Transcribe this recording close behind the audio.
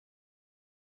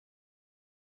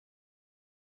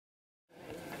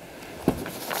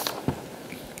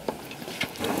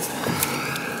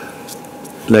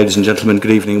Ladies and gentlemen,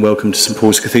 good evening. Welcome to St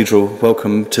Paul's Cathedral.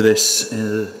 Welcome to this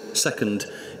second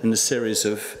in the series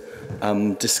of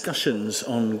discussions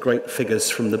on great figures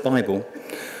from the Bible.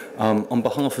 On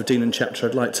behalf of Dean and Chapter,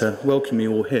 I'd like to welcome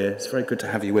you all here. It's very good to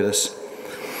have you with us.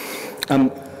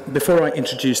 Before I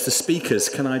introduce the speakers,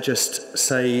 can I just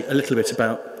say a little bit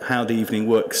about how the evening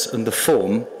works and the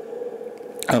form?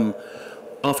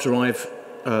 After I've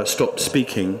stopped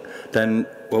speaking, then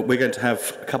we're going to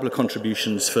have a couple of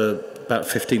contributions for about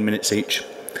 15 minutes each,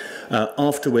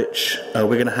 after which we're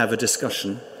going to have a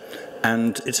discussion,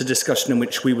 and it's a discussion in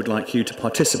which we would like you to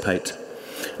participate.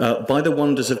 By the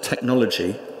wonders of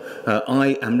technology,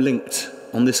 I am linked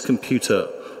on this computer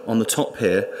on the top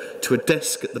here to a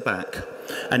desk at the back,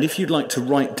 and if you'd like to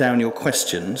write down your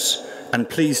questions, and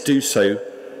please do so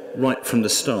right from the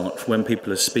start when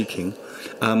people are speaking,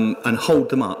 and hold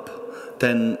them up,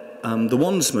 then the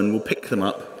wandsman will pick them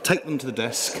up, take them to the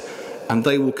desk, and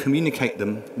they will communicate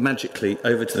them magically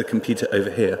over to the computer over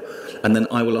here, and then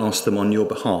I will ask them on your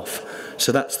behalf.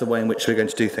 So that's the way in which we're going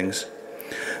to do things.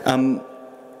 At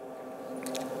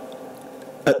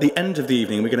the end of the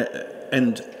evening, we're going to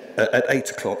end at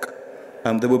 8 o'clock.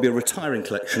 There will be a retiring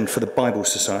collection for the Bible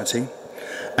Society,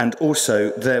 and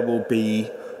also there will be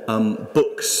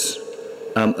books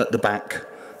at the back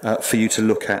for you to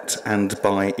look at and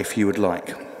buy if you would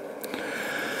like.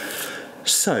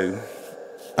 So,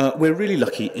 we're really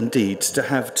lucky indeed to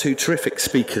have two terrific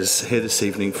speakers here this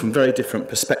evening from very different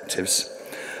perspectives.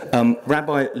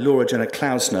 Rabbi Laura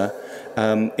Janner-Klausner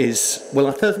is, well,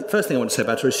 the first thing I want to say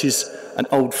about her is she's an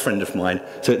old friend of mine,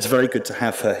 so it's very good to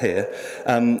have her here.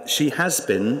 She has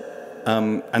been,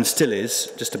 and still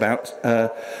is, just about,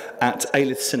 at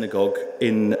Aelith Synagogue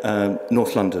in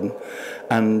North London,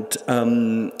 and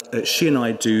she and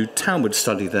I do Talmud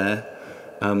study there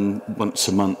once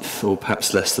a month, or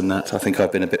perhaps less than that. I think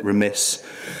I've been a bit remiss.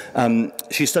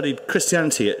 She studied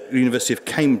Christianity at the University of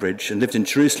Cambridge and lived in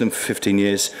Jerusalem for 15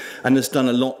 years and has done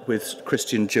a lot with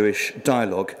Christian-Jewish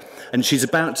dialogue. And she's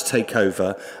about to take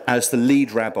over as the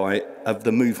lead rabbi of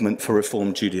the movement for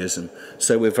Reform Judaism.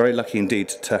 So we're very lucky indeed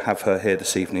to have her here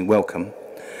this evening. Welcome.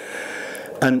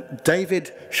 And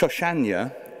David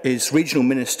Shosanya is Regional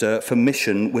Minister for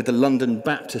Mission with the London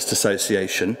Baptist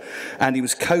Association, and he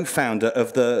was co-founder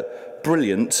of the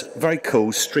brilliant, very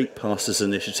cool Street Pastors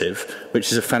Initiative,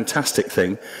 which is a fantastic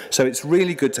thing. So it's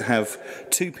really good to have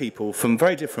two people from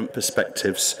very different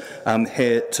perspectives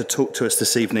here to talk to us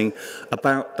this evening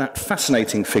about that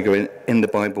fascinating figure in the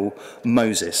Bible,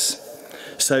 Moses.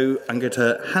 So I'm going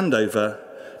to hand over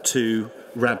to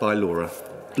Rabbi Laura.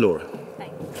 Laura.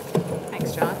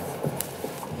 Thanks, John.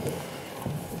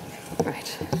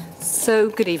 Right. So,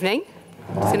 good evening.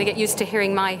 I'm just going to get used to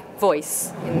hearing my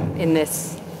voice in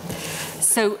this.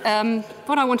 So,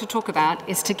 what I want to talk about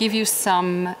is to give you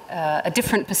a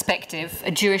different perspective, a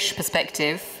Jewish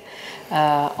perspective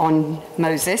on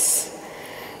Moses,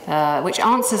 which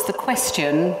answers the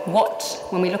question,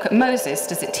 when we look at Moses,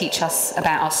 does it teach us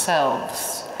about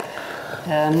ourselves?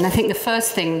 I think the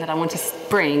first thing that I want to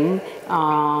bring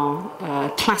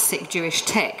are classic Jewish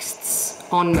texts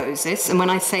on Moses, and when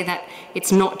I say that,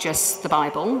 it's not just the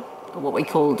Bible, or what we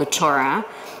call the Torah,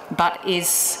 but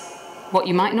is what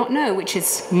you might not know, which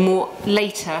is more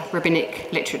later rabbinic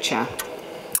literature.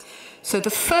 So the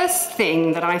first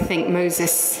thing that I think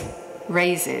Moses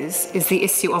raises is the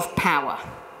issue of power,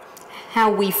 how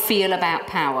we feel about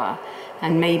power,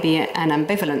 and maybe an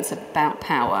ambivalence about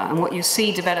power. And what you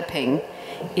see developing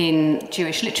in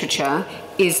Jewish literature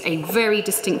is a very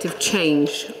distinctive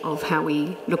change of how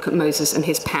we look at Moses and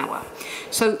his power.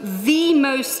 So the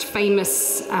most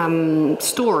famous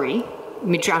story,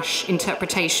 Midrash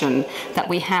interpretation, that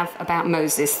we have about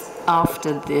Moses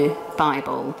after the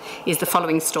Bible is the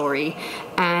following story,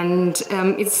 and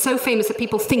it's so famous that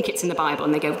people think it's in the Bible,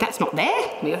 and they go, "That's not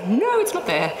there." And we go, "No, it's not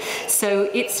there."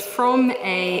 So it's from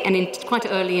quite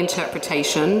an early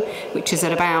interpretation, which is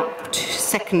at about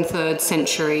 2nd, 3rd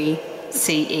century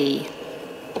CE,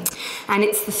 and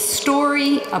it's the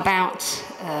story about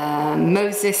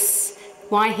Moses,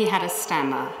 why he had a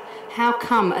stammer. How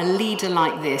come a leader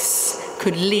like this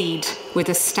could lead with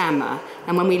a stammer?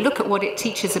 And when we look at what it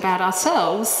teaches about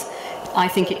ourselves, I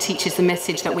think it teaches the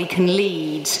message that we can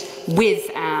lead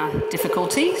with our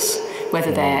difficulties,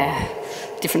 whether they're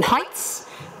different heights,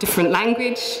 different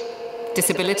language,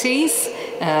 disabilities,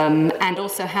 and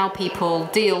also how people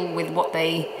deal with what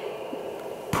they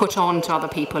put on to other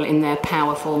people in their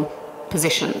powerful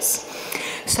positions.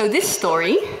 So this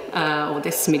story, or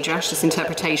this midrash, this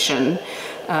interpretation,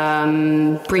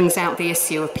 brings out the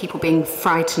issue of people being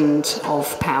frightened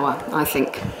of power, I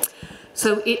think.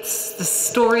 So it's the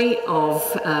story of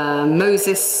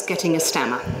Moses getting a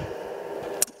stammer.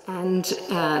 And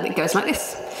it goes like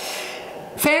this.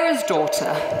 Pharaoh's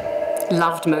daughter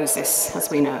loved Moses, as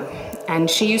we know, and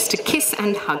she used to kiss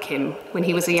and hug him when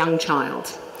he was a young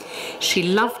child. She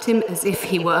loved him as if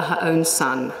he were her own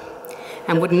son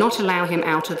and would not allow him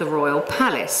out of the royal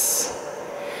palace.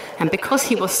 And because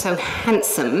he was so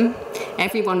handsome,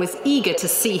 everyone was eager to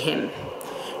see him,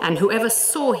 and whoever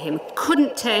saw him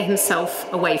couldn't tear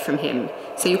himself away from him.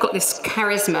 So you've got this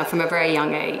charisma from a very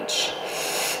young age.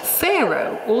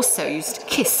 Pharaoh also used to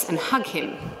kiss and hug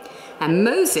him, and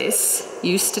Moses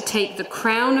used to take the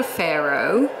crown of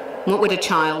Pharaoh. What would a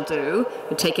child do?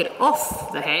 He'd take it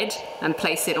off the head and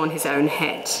place it on his own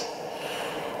head.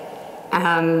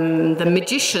 The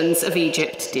magicians of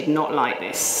Egypt did not like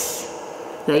this.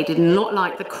 They did not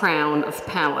like the crown of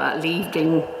power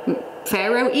leaving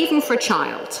Pharaoh, even for a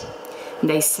child.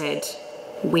 They said,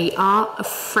 "We are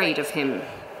afraid of him,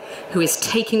 who is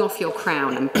taking off your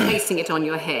crown and placing it on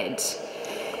your head,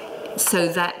 so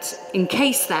that in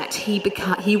case that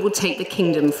he will take the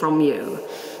kingdom from you."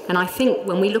 And I think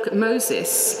when we look at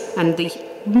Moses and the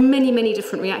many, many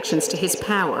different reactions to his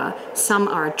power, some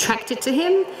are attracted to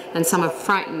him and some are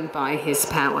frightened by his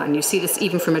power. And you see this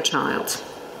even from a child.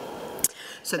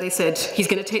 So they said, "He's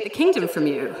going to take the kingdom from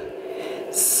you."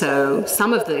 So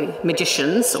some of the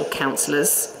magicians or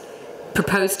counselors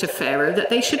proposed to Pharaoh that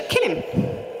they should kill him.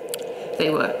 They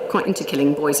were quite into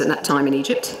killing boys at that time in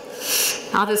Egypt.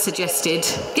 Others suggested,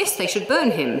 yes, they should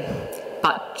burn him.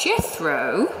 But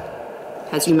Jethro,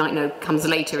 as you might know comes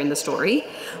later in the story,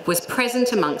 was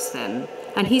present amongst them.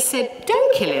 And he said,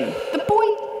 "Don't kill him. The boy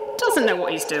doesn't know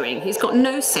what he's doing. He's got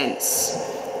no sense.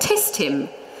 Test him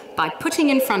by putting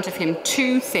in front of him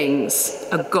two things,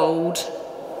 a gold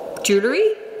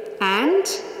jewellery and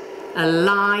a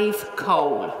live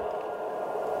coal,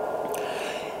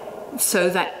 so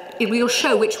that it will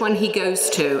show which one he goes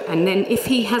to. And then if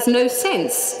he has no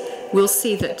sense, we'll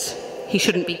see that he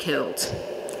shouldn't be killed."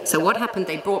 So what happened?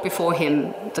 They brought before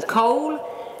him the coal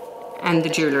and the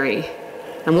jewellery.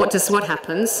 And what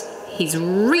happens? He's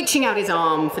reaching out his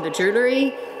arm for the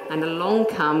jewellery, and along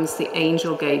comes the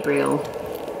angel Gabriel.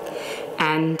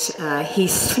 And he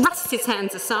thrusts his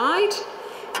hands aside,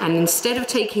 and instead of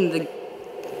taking the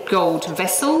gold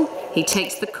vessel, he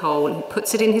takes the coal and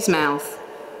puts it in his mouth.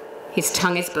 His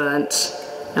tongue is burnt,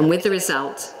 and with the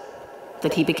result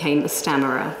that he became a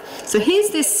stammerer. So here's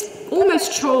this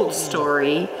almost troll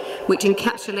story which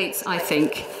encapsulates, I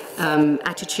think,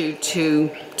 attitude to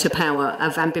power,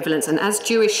 of ambivalence. And as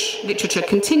Jewish literature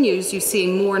continues, you see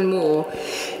more and more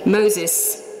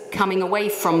Moses coming away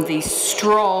from the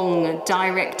strong,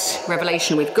 direct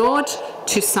revelation with God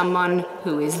to someone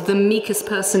who is the meekest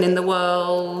person in the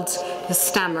world, the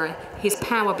stammerer. His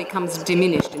power becomes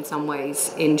diminished in some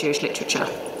ways in Jewish literature.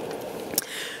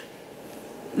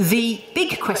 The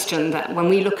big question that when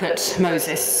we look at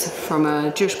Moses from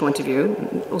a Jewish point of view,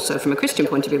 also from a Christian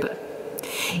point of view,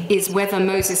 is whether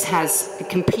Moses has a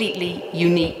completely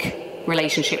unique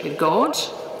relationship with God,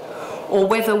 or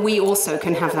whether we also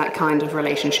can have that kind of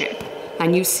relationship.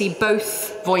 And you see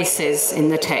both voices in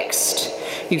the text.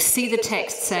 You see the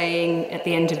text saying at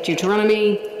the end of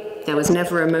Deuteronomy, there was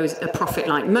never a prophet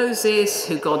like Moses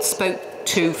who God spoke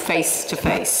to face,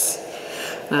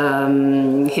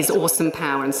 his awesome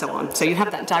power and so on. So you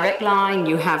have that direct line.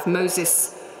 You have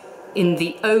Moses in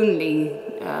the only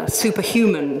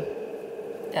superhuman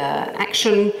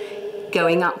action,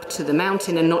 going up to the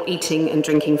mountain and not eating and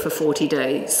drinking for 40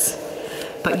 days.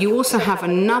 But you also have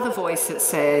another voice that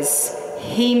says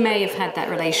he may have had that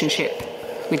relationship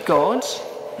with God,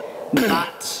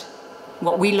 but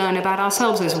what we learn about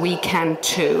ourselves is we can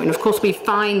too. And of course we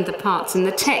find the parts in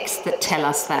the text that tell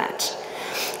us that.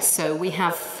 So we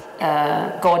have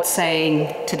God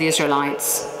saying to the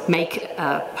Israelites, make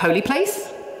a holy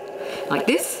place like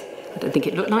this. I don't think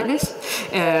it looked like this.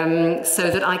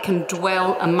 So that I can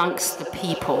dwell amongst the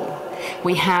people.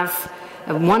 We have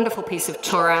a wonderful piece of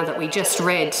Torah that we just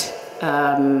read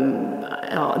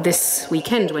this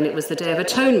weekend when it was the Day of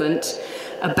Atonement,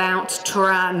 about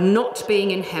Torah not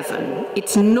being in heaven.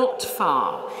 It's not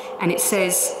far. And it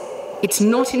says, it's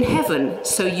not in heaven.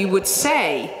 So you would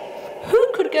say, who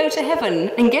could go to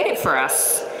heaven and get it for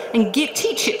us and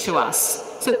teach it to us?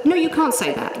 So no, you can't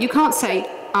say that. You can't say,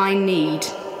 I need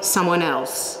someone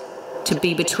else to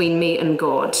be between me and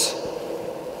God.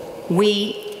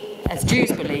 We, as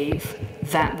Jews, believe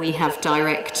that we have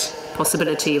direct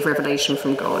possibility of revelation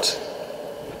from God.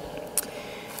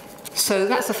 So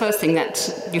that's the first thing,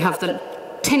 that you have the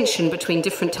tension between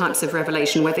different types of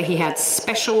revelation, whether he had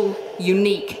special,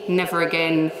 unique, never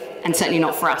again and certainly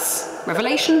not for us,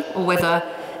 revelation, or whether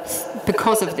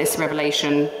because of this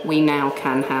revelation we now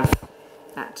can have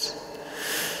that.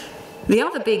 The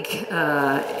other big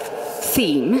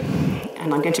theme,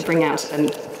 and I'm going to bring out an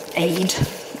aid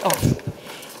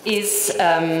is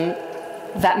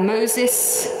that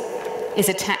Moses is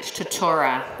attached to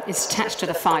Torah, is attached to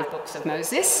the 5 books of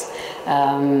Moses,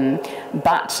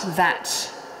 but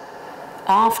that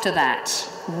after that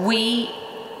we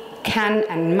can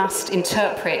and must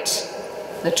interpret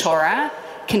the Torah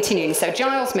continuing. So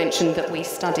Giles mentioned that we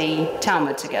study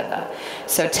Talmud together.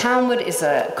 So Talmud is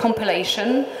a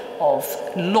compilation of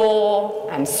law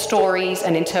and stories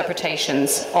and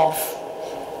interpretations of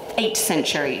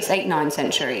 9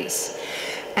 centuries.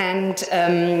 And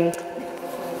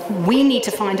we need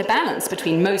to find a balance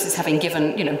between Moses having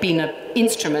been an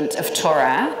instrument of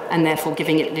Torah and therefore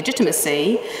giving it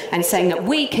legitimacy, and saying that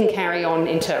we can carry on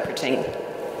interpreting.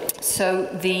 So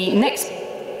the next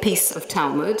piece of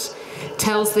Talmud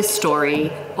tells this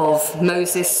story of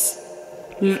Moses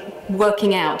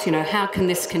working out, how can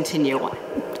this continue,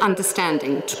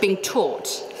 understanding, being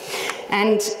taught.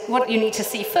 And what you need to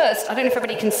see first, I don't know if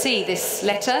everybody can see this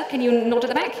letter. Can you nod at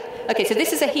the back? Okay, so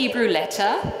this is a Hebrew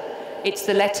letter. It's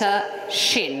the letter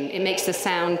Shin. It makes the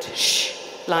sound sh,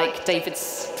 like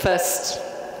David's first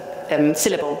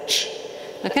syllable, sh.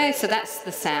 Okay, so that's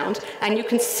the sound. And you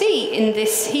can see in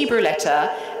this Hebrew letter,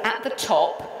 at the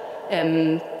top,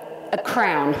 a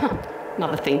crown.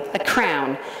 Another thing, a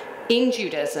crown. In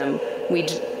Judaism, we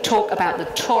talk about the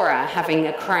Torah having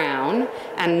a crown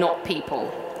and not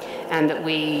people. And that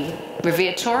we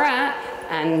revere Torah,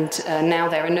 and now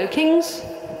there are no kings.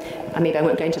 Maybe I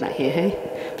won't go into that here,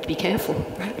 hey? But be careful,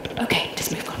 right? Okay,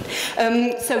 just move on.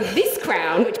 So this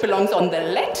crown, which belongs on the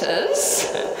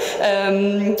letters,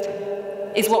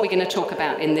 is what we're going to talk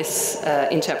about in this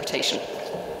interpretation.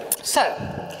 So,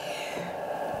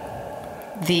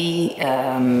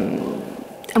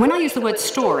 and when I use the word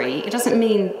story, it doesn't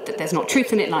mean that there's not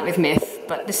truth in it, like with myth,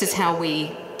 but this is how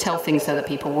we tell things so that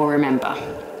people will remember,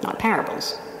 like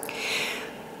parables.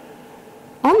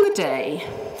 On the day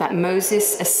that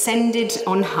Moses ascended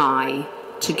on high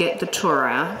to get the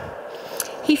Torah,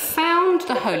 he found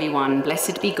the Holy One,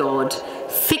 blessed be God,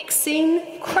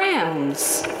 fixing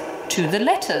crowns to the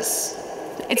letters.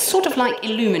 It's sort of like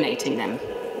illuminating them.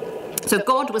 So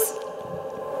God was,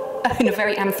 in a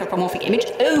very anthropomorphic image,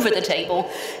 over the table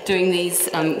doing these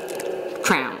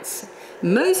crowns.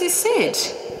 Moses said,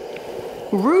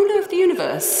 "Ruler of the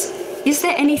universe, is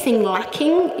there anything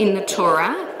lacking in the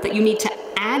Torah that you need to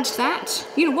add that?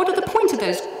 What are the point of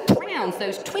those crowns,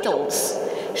 those twiddles?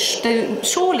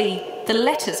 Surely the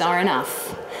letters are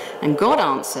enough." And God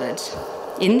answered,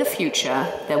 "In the future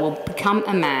there will become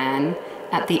a man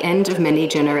at the end of many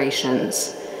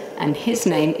generations, and his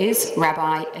name is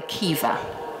Rabbi Akiva."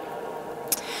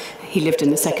 He lived in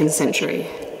the 2nd century.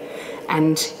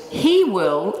 And he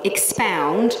will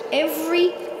expound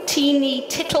every teeny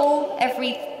tittle,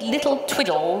 every little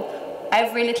twiddle,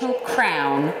 every little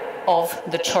crown of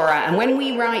the Torah. And when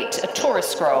we write a Torah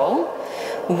scroll,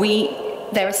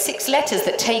 there are 6 letters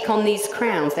that take on these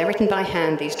crowns. They're written by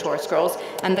hand, these Torah scrolls,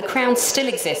 and the crowns still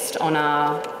exist on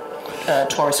our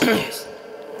Torah scrolls.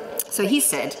 So he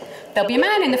said, there'll be a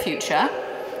man in the future,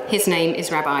 his name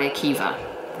is Rabbi Akiva,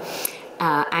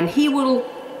 and he will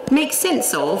make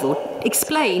sense of or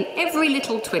explain every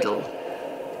little twiddle.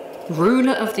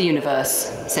 "Ruler of the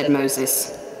universe," said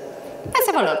Moses. "Let's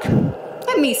have a look.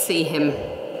 Let me see him."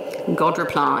 And God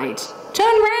replied,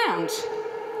 "Turn round."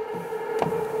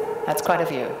 That's quite a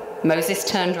view. Moses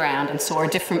turned round and saw a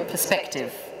different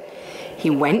perspective. He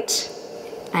went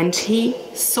and he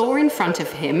saw in front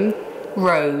of him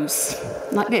rows,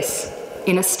 like this,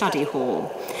 in a study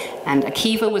hall. And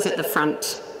Akiva was at the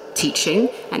front teaching,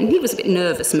 and he was a bit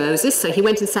nervous, Moses, so he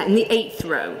went and sat in the 8th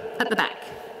row at the back.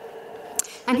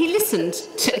 And he listened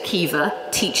to Akiva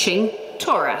teaching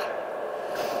Torah.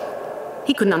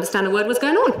 He couldn't understand a word was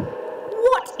going on.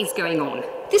 What is going on?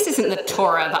 This isn't the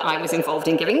Torah that I was involved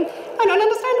in giving. I don't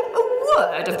understand a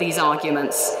word of these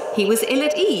arguments. He was ill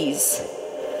at ease.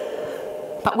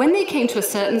 But when they came to a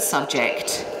certain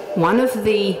subject, one of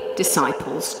the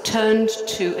disciples turned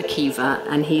to Akiva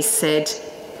and he said,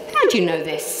 "How do you know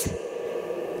this?"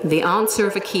 The answer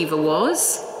of Akiva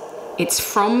was, "It's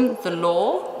from the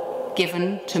law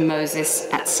given to Moses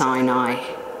at Sinai."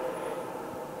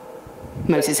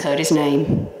 Moses heard his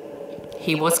name.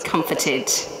 He was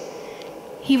comforted.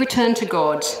 He returned to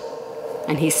God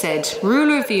and he said,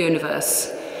 "Ruler of the universe,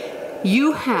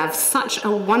 you have such a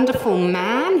wonderful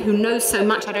man who knows so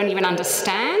much I don't even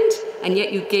understand, and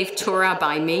yet you gave Torah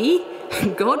by me."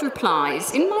 And God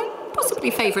replies, in my possibly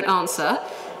favourite answer,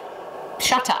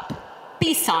 shut up,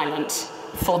 be silent,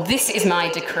 for this is my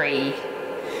decree.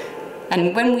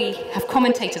 And when we have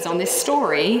commentators on this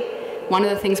story, one of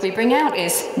the things we bring out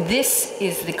is this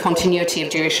is the continuity of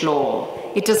Jewish law.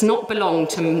 It does not belong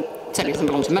to, certainly doesn't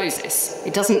belong to Moses.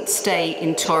 It doesn't stay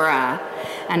in Torah.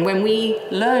 And when we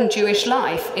learn Jewish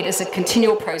life, it is a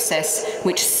continual process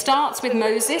which starts with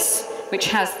Moses, which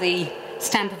has the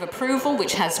stamp of approval,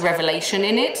 which has revelation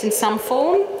in it in some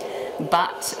form,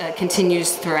 but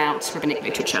continues throughout rabbinic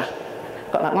literature.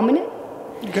 Got like 1 minute?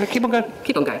 Keep on going.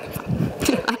 Keep on going.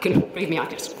 I can, believe me, I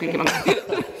can just keep on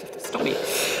going. Stop me.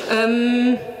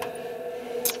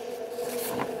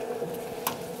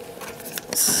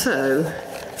 So,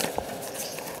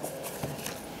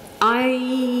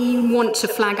 I want to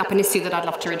flag up an issue that I'd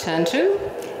love to return to.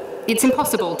 It's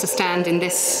impossible to stand in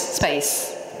this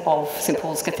space of St.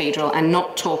 Paul's Cathedral and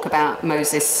not talk about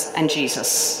Moses and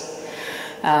Jesus.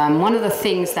 One of the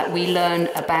things that we learn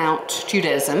about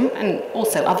Judaism and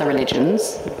also other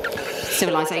religions,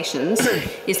 civilizations,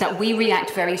 is that we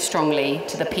react very strongly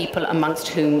to the people amongst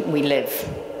whom we live.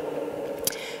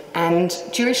 And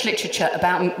Jewish literature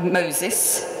about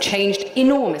Moses changed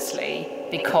enormously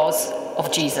because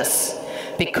of Jesus,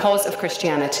 because of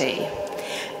Christianity.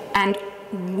 And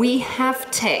we have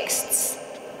texts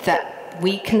that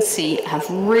we can see have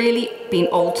really been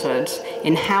altered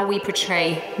in how we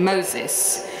portray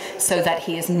Moses so that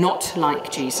he is not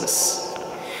like Jesus.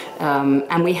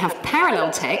 And we have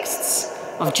parallel texts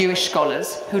of Jewish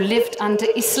scholars who lived under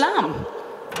Islam,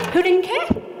 who didn't care,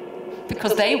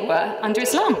 because they were under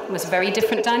Islam. It was a very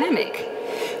different dynamic.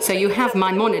 So you have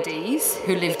Maimonides,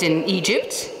 who lived in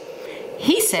Egypt.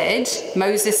 He said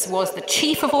Moses was the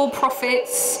chief of all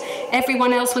prophets,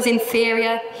 everyone else was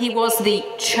inferior, he was the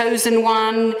chosen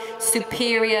one,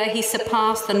 superior, he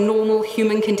surpassed the normal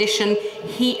human condition,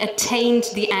 he attained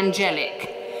the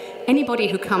angelic. Anybody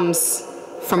who comes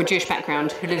from a Jewish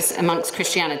background who lives amongst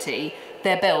Christianity,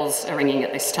 their bells are ringing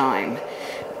at this time.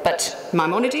 But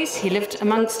Maimonides, he lived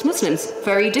amongst Muslims,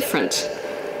 very different.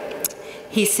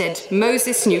 He said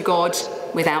Moses knew God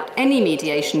without any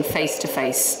mediation, face to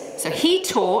face. So he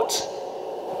taught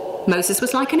Moses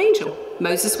was like an angel.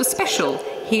 Moses was special.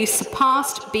 He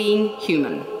surpassed being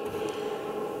human.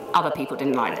 Other people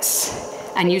didn't like this.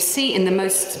 And you see in the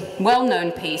most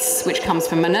well-known piece, which comes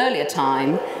from an earlier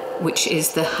time, which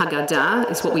is the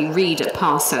Haggadah, is what we read at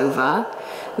Passover,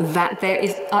 that there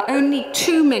are only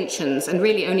 2 mentions, and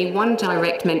really only 1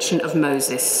 direct mention of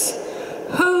Moses.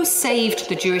 Who saved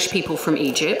the Jewish people from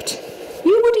Egypt?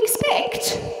 You would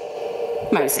expect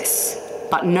Moses.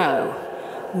 But no,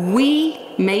 we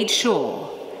made sure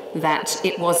that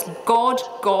it was God,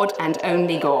 God, and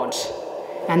only God.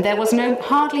 And there was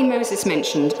hardly Moses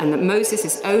mentioned, and that Moses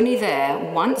is only there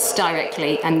once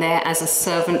directly and there as a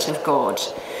servant of God.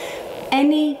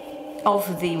 Any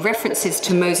of the references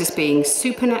to Moses being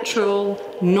supernatural,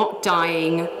 not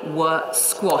dying, were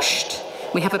squashed.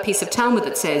 We have a piece of Talmud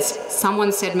that says,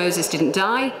 someone said Moses didn't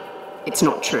die. It's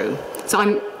not true. So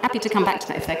I'm happy to come back to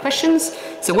that if there are questions.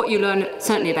 So what you learn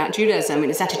certainly about Judaism and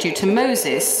its attitude to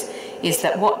Moses is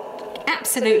that what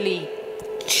absolutely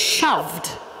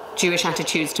shoved Jewish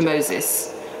attitudes to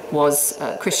Moses was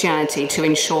Christianity to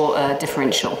ensure a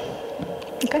differential.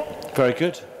 Okay? Very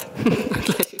good. I'm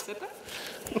glad you said that.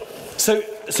 So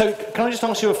can I just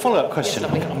ask you a follow-up question?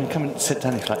 Yes, I mean, come and sit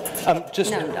down if you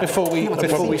like. Before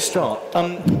we start,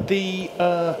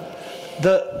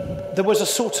 there was a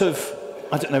sort of,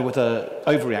 I don't know whether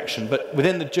overreaction, but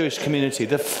within the Jewish community,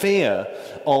 the fear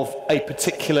of a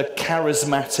particular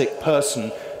charismatic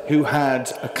person who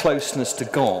had a closeness to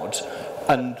God,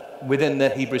 and within the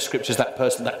Hebrew scriptures, that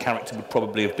character would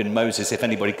probably have been Moses, if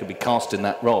anybody could be cast in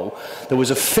that role. There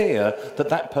was a fear that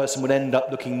that person would end up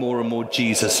looking more and more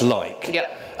Jesus-like.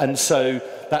 Yep. And so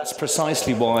that's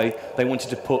precisely why they wanted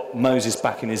to put Moses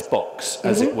back in his box,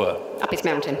 as it were. Up his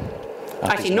mountain.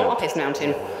 Actually, not up his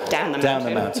mountain, down the mountain. Down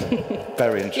the mountain.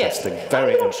 Very interesting. Yes.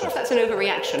 Very I'm not interesting. sure if that's an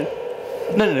overreaction.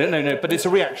 No, but it's a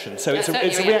reaction. So it's a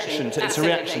reaction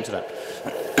to that.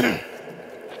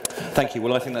 Thank you.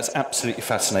 Well, I think that's absolutely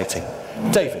fascinating.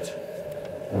 David.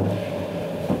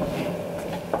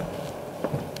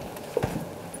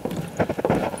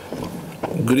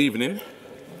 Good evening.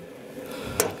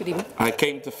 Good evening. I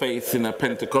came to faith in a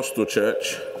Pentecostal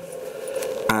church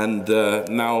and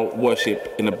now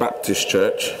worship in a Baptist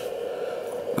church.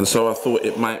 And so I thought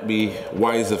it might be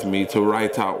wise of me to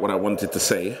write out what I wanted to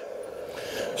say.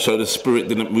 So the Spirit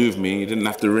didn't move me, you didn't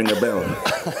have to ring a bell.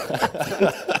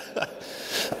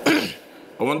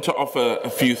 I want to offer a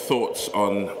few thoughts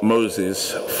on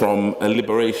Moses from a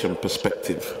liberation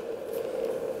perspective.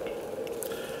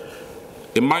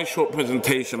 In my short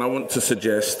presentation, I want to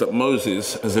suggest that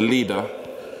Moses, as a leader,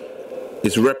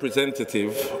 is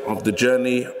representative of the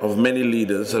journey of many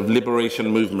leaders of liberation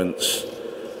movements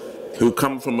who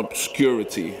come from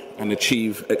obscurity and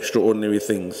achieve extraordinary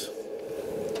things.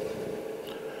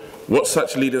 What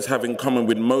such leaders have in common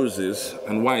with Moses,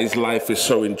 and why his life is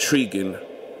so intriguing,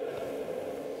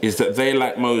 is that they,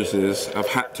 like Moses, have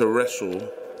had to wrestle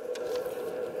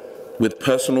with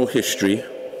personal history,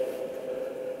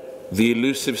 the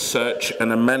elusive search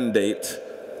and a mandate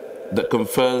that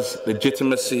confers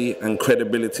legitimacy and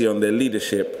credibility on their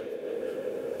leadership,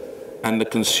 and the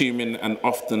consuming and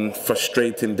often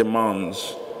frustrating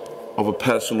demands of a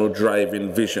personal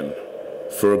driving vision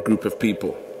for a group of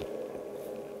people.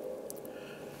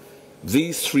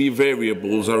 These three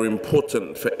variables are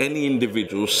important for any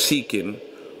individual seeking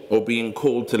or being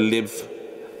called to live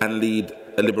and lead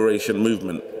a liberation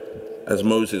movement, as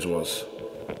Moses was.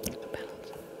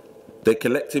 They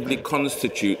collectively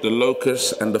constitute the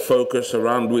locus and the focus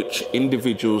around which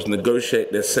individuals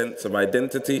negotiate their sense of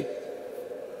identity,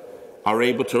 are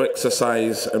able to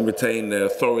exercise and retain their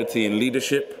authority and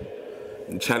leadership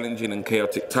in challenging and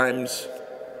chaotic times,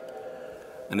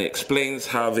 and it explains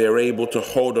how they are able to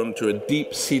hold on to a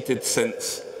deep-seated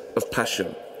sense of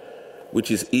passion, which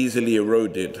is easily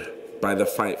eroded by the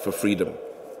fight for freedom.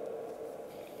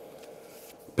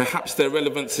 Perhaps their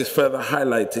relevance is further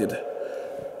highlighted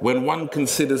when one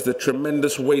considers the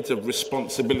tremendous weight of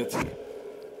responsibility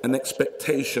and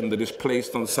expectation that is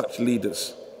placed on such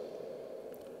leaders,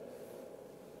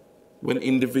 when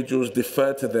individuals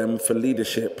defer to them for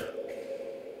leadership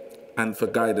and for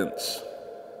guidance.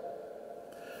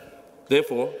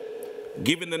 Therefore,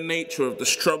 given the nature of the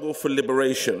struggle for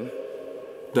liberation,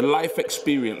 the life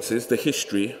experiences, the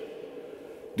history,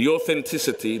 the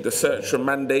authenticity, the search for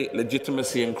mandate,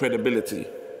 legitimacy, and credibility,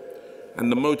 and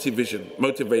the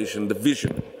motivation, the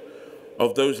vision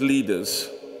of those leaders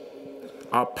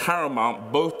are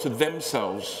paramount both to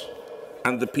themselves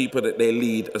and the people that they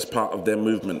lead as part of their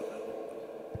movement.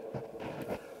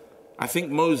 I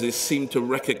think Moses seemed to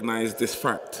recognize this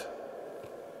fact.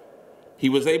 He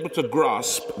was able to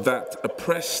grasp that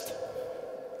oppressed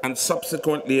and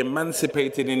subsequently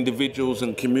emancipated individuals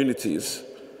and communities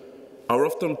are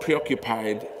often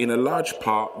preoccupied in a large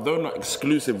part, though not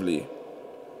exclusively,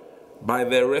 by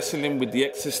their wrestling with the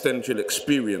existential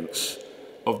experience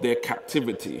of their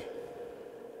captivity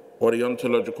or the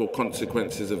ontological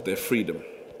consequences of their freedom.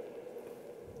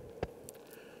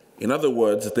 In other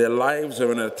words, their lives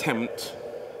are an attempt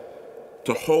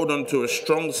to hold on to a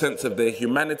strong sense of their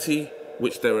humanity,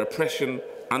 which their oppression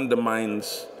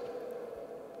undermines,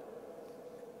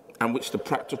 and which the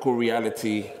practical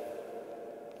reality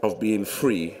of being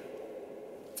free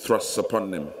thrusts upon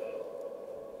them.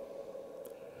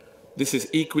 This is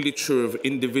equally true of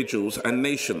individuals and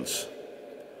nations.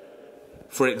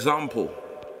 For example,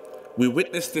 we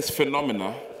witness this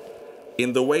phenomena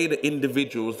in the way that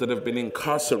individuals that have been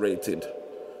incarcerated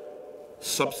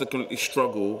subsequently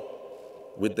struggle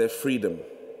with their freedom,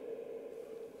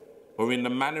 or in the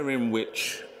manner in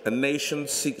which a nation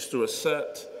seeks to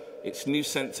assert its new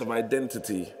sense of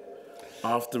identity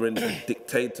after a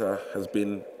dictator has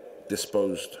been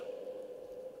disposed.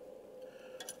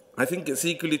 I think it's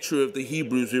equally true of the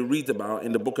Hebrews we read about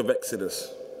in the book of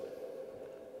Exodus.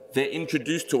 They're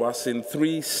introduced to us in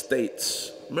three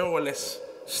states, more or less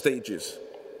stages,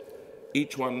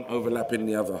 each one overlapping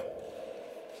the other.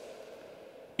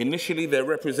 Initially, they're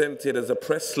represented as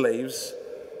oppressed slaves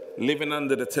living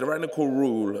under the tyrannical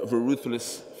rule of a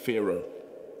ruthless Pharaoh.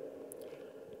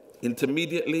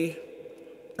 Intermediately,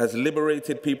 as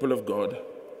liberated people of God,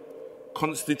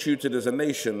 constituted as a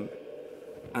nation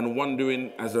and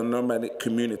wandering as a nomadic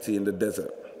community in the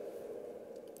desert.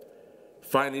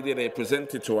 Finally, they are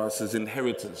presented to us as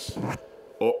inheritors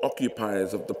or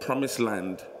occupiers of the promised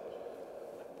land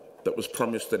that was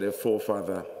promised to their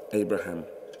forefather Abraham.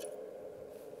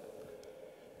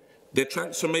 Their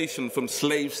transformation from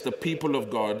slaves to people of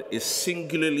God is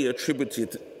singularly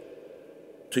attributed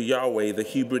to Yahweh, the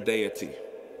Hebrew deity,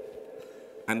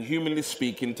 and humanly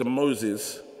speaking to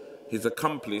Moses, his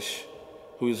accomplice,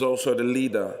 who is also the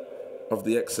leader of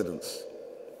the Exodus.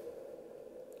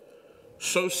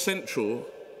 So central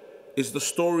is the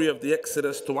story of the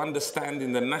Exodus to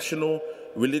understanding the national,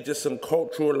 religious, and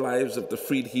cultural lives of the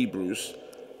freed Hebrews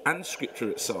and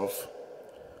Scripture itself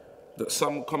that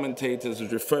some commentators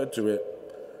have referred to it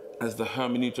as the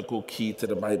hermeneutical key to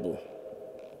the Bible.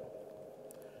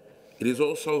 It is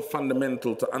also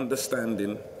fundamental to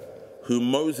understanding who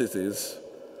Moses is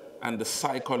and the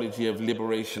psychology of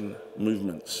liberation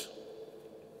movements.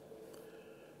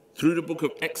 Through the book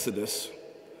of Exodus,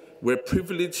 we're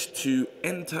privileged to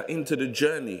enter into the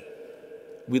journey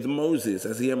with Moses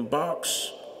as he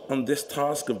embarks on this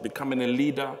task of becoming a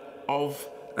leader of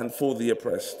and for the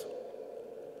oppressed.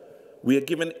 We are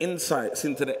given insights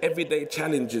into the everyday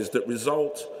challenges that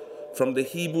result from the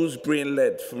Hebrews being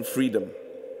led from freedom.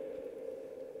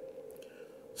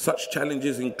 Such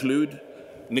challenges include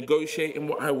negotiating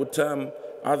what I would term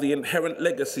are the inherent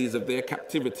legacies of their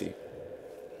captivity,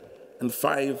 and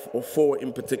 5 or 4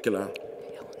 in particular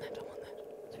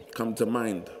come to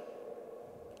mind.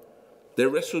 They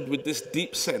wrestled with this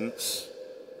deep sense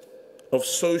of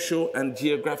social and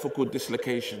geographical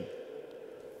dislocation,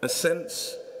 a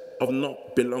sense of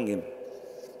not belonging.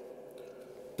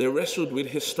 They wrestled with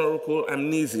historical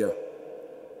amnesia,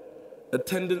 a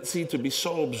tendency to be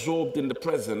so absorbed in the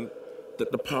present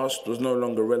that the past was no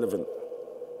longer relevant.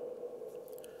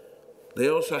 They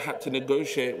also had to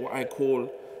negotiate what I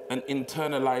call an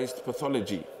internalized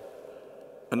pathology,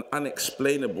 an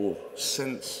unexplainable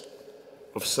sense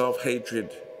of self-hatred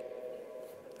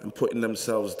and putting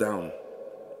themselves down.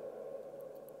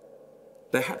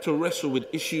 They had to wrestle with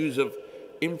issues of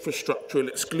infrastructural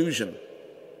exclusion.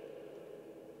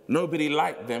 Nobody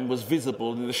like them was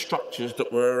visible in the structures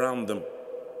that were around them.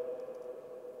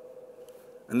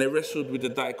 And they wrestled with the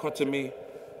dichotomy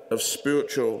of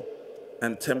spiritual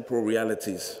and temporal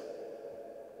realities.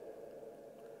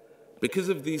 Because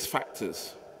of these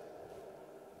factors,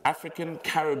 African,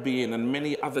 Caribbean, and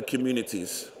many other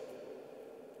communities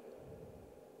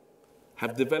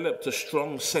have developed a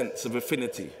strong sense of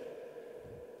affinity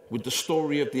with the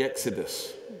story of the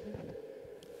Exodus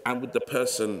and with the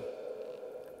person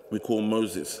we call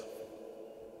Moses.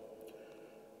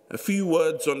 A few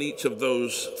words on each of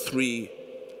those 3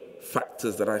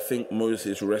 factors that I think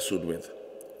Moses wrestled with,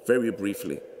 very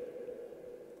briefly.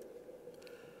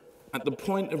 At the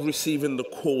point of receiving the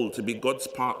call to be God's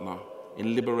partner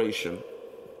in liberation,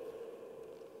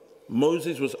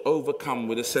 Moses was overcome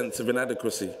with a sense of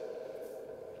inadequacy.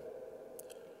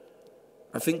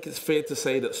 I think it's fair to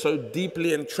say that so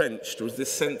deeply entrenched was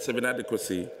this sense of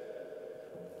inadequacy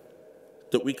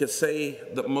that we could say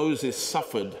that Moses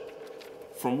suffered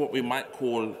from what we might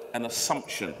call an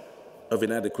assumption of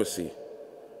inadequacy,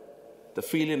 the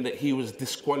feeling that he was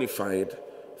disqualified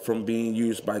from being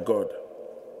used by God.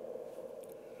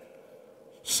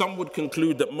 Some would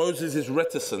conclude that Moses'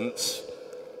 reticence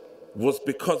was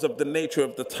because of the nature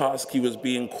of the task he was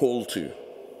being called to.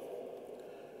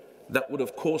 That would,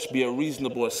 of course, be a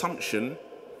reasonable assumption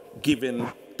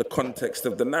given the context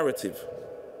of the narrative.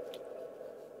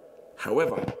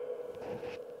 However,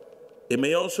 it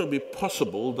may also be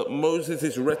possible that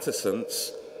Moses'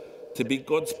 reticence to be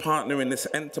God's partner in this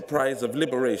enterprise of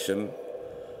liberation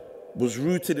was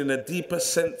rooted in a deeper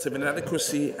sense of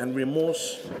inadequacy and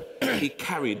remorse he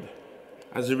carried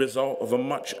as a result of a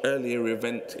much earlier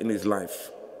event in his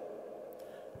life,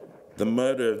 the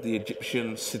murder of the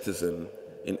Egyptian citizen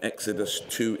in Exodus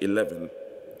 2:11,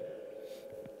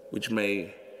 which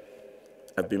may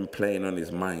have been playing on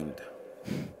his mind.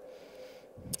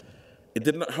 It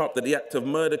did not help that the act of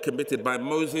murder committed by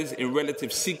Moses in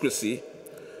relative secrecy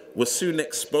was soon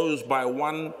exposed by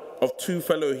one of 2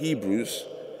 fellow Hebrews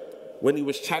when he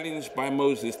was challenged by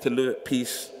Moses to live at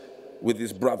peace with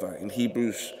his brother in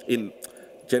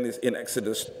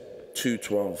Exodus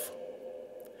 2:12.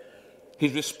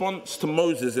 His response to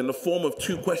Moses in the form of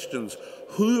 2 questions: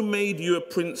 who made you a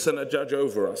prince and a judge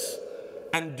over us?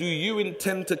 And do you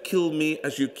intend to kill me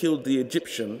as you killed the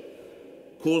Egyptian?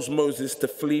 Caused Moses to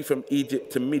flee from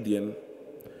Egypt to Midian,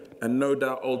 and no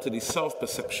doubt altered his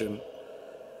self-perception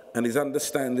and his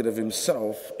understanding of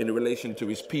himself in relation to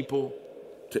his people,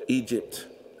 to Egypt,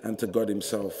 and to God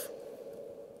himself.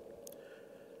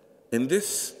 In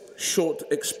this short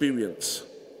experience,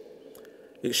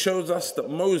 it shows us that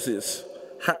Moses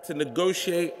had to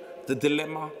negotiate the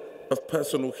dilemma of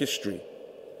personal history.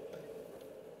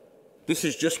 This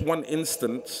is just one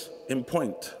instance in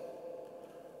point.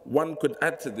 One could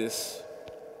add to this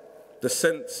the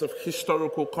sense of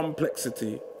historical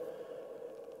complexity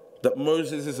that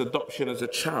Moses' adoption as a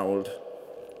child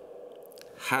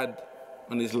had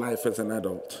on his life as an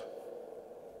adult.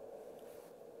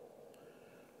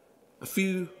 A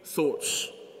few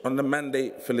thoughts on the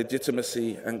mandate for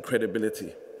legitimacy and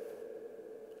credibility.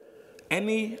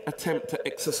 Any attempt to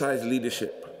exercise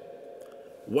leadership,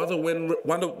 whether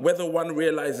one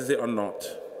realizes it or not,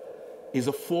 is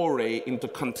a foray into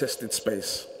contested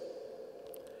space.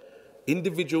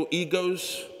 Individual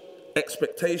egos,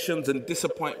 expectations, and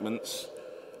disappointments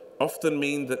often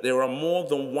mean that there are more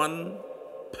than one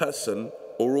person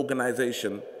or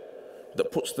organization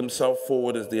that puts themselves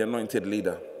forward as the anointed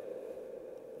leader.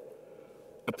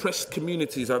 Oppressed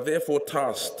communities are therefore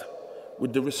tasked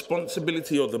with the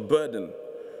responsibility or the burden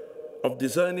of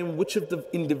discerning which of the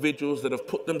individuals that have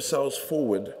put themselves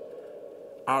forward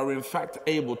are in fact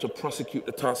able to prosecute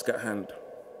the task at hand.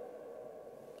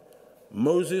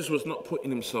 Moses was not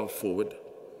putting himself forward,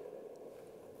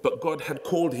 but God had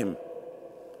called him.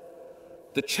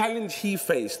 The challenge he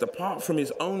faced, apart from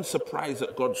his own surprise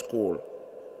at God's call,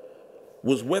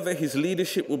 was whether his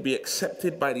leadership would be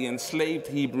accepted by the enslaved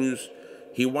Hebrews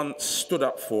he once stood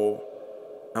up for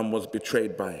and was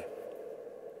betrayed by.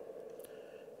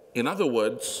 In other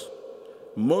words,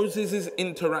 Moses'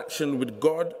 interaction with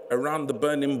God around the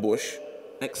burning bush,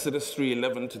 Exodus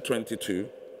 3:11 to 22,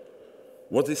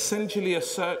 was essentially a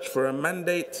search for a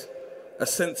mandate, a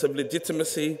sense of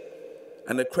legitimacy,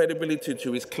 and a credibility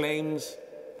to his claims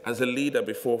as a leader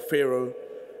before Pharaoh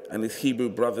and his Hebrew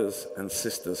brothers and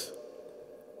sisters.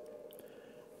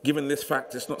 Given this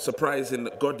fact, it's not surprising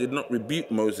that God did not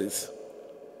rebuke Moses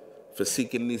for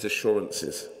seeking these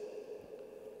assurances.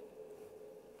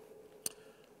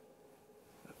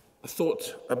 A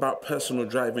thought about personal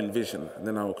driving vision, and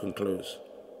then I will conclude.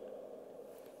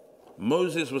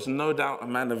 Moses was no doubt a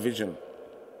man of vision.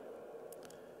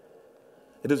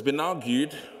 It has been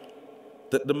argued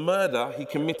that the murder he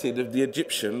committed of the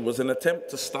Egyptian was an attempt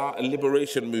to start a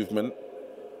liberation movement,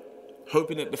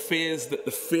 hoping that the fears that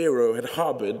the Pharaoh had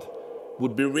harbored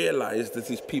would be realized as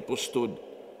his people stood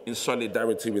in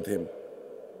solidarity with him.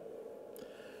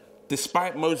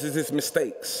 Despite Moses'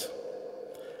 mistakes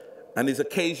and his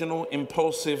occasional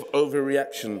impulsive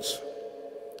overreactions,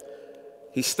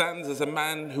 he stands as a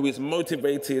man who is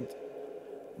motivated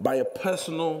by a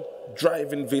personal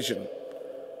driving vision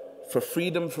for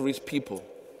freedom for his people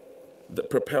that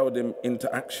propelled him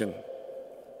into action.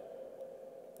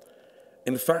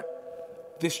 In fact,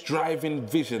 this driving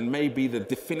vision may be the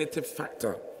definitive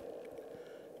factor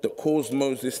that caused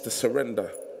Moses to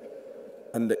surrender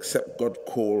and accept God's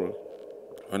call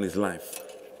on his life.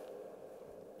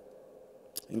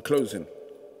 In closing,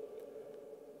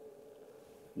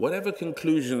 whatever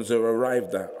conclusions are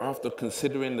arrived at after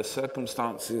considering the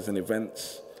circumstances and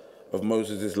events of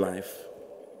Moses' life,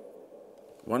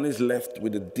 one is left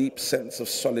with a deep sense of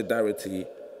solidarity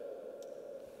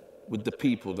with the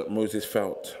people that Moses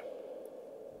felt.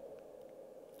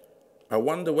 I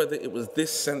wonder whether it was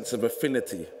this sense of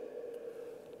affinity,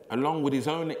 along with his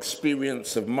own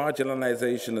experience of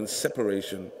marginalization and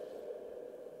separation,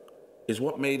 is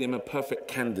what made him a perfect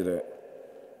candidate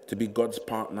to be God's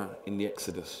partner in the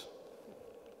Exodus.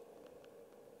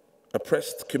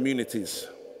 Oppressed communities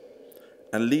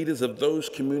and leaders of those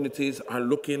communities are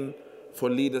looking for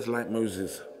leaders like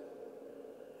Moses.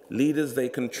 Leaders they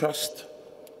can trust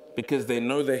because they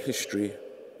know their history.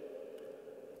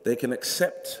 They can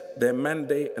accept their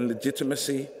mandate and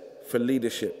legitimacy for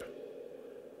leadership,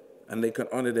 and they can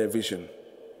honor their vision.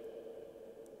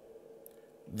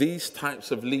 These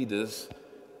types of leaders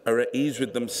are at ease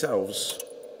with themselves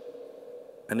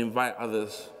and invite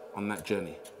others on that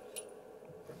journey.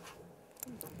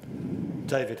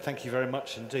 David, thank you very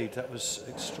much indeed. That was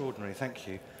extraordinary. Thank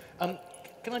you.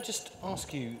 Can I just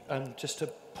ask you, just to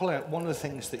pull out one of the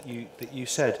things that you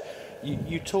said?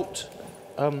 You talked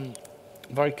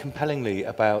very compellingly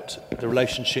about the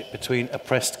relationship between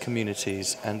oppressed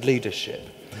communities and leadership.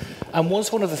 And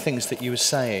was one of the things that you were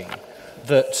saying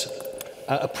that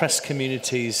oppressed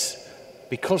communities,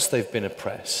 because they've been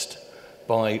oppressed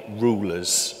by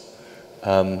rulers,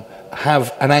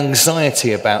 have an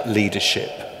anxiety about leadership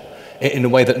in a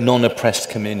way that non-oppressed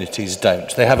communities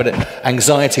don't. They have an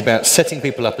anxiety about setting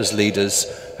people up as leaders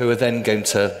who are then going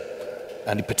to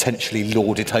and potentially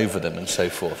lord it over them and so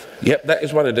forth. Yep, that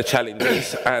is one of the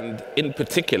challenges. And in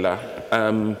particular,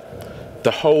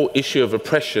 the whole issue of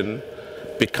oppression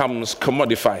becomes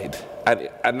commodified.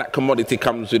 And that commodity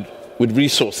comes with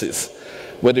resources,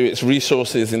 whether it's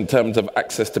resources in terms of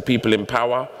access to people in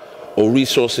power or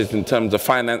resources in terms of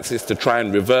finances to try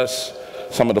and reverse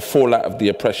some of the fallout of the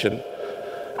oppression.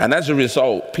 And as a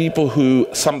result, people who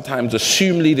sometimes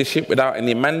assume leadership without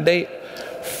any mandate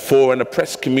for an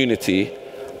oppressed community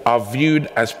are viewed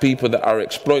as people that are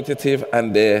exploitative,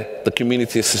 and the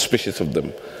community is suspicious of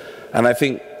them. And I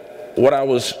think what I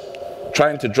was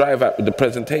trying to drive at with the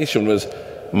presentation was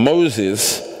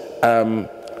Moses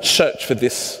searched for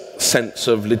this sense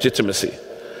of legitimacy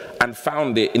and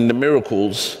found it in the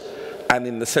miracles and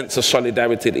in the sense of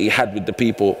solidarity that he had with the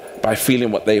people by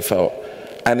feeling what they felt.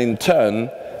 And in turn,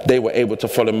 they were able to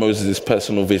follow Moses'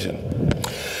 personal vision.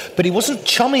 But he wasn't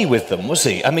chummy with them, was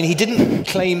he? I mean, he didn't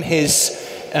claim his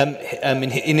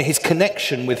in his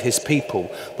connection with his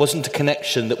people wasn't a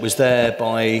connection that was there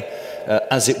by,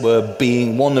 as it were,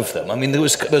 being one of them. I mean,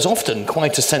 there's often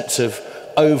quite a sense of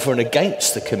over and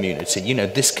against the community. You know,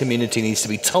 this community needs to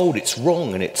be told it's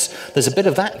wrong, and there's a bit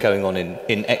of that going on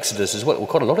in Exodus as well. Well,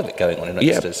 quite a lot of it going on in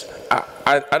Exodus. Yeah,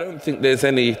 I don't think there's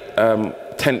any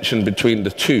tension between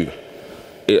the two.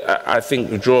 I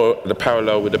think we draw the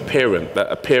parallel with a parent,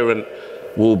 that a parent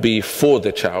will be for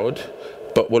the child,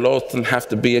 but will often have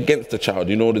to be against the child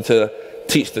in order to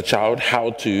teach the child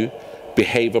how to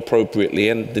behave appropriately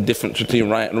and the difference between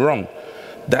right and wrong.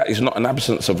 That is not an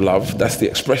absence of love, that's the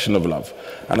expression of love.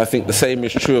 And I think the same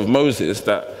is true of Moses,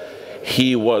 that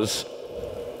he was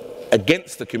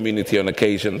against the community on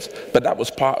occasions, but that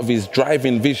was part of his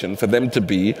driving vision for them to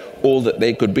be all that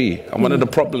they could be. And one of the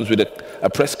problems with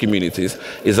oppressed communities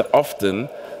is that often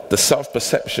the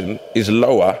self-perception is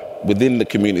lower within the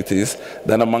communities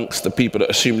than amongst the people that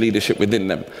assume leadership within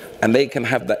them. And they can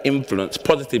have that influence,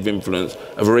 positive influence,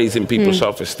 of raising people's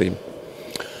self-esteem.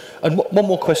 And one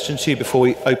more question to you before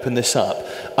we open this up.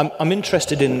 I'm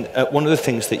interested in one of the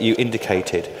things that you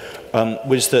indicated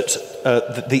was that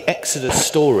the Exodus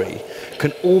story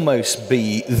can almost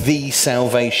be the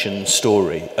salvation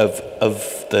story of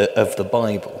the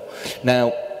Bible.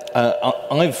 Now,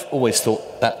 I've always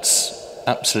thought that's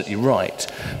absolutely right.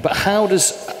 But how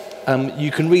does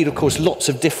you can read, of course, lots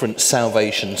of different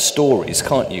salvation stories,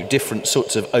 can't you? Different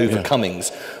sorts of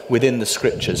overcomings within the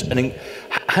scriptures. And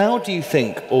how do you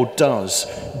think, or does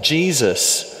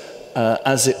Jesus,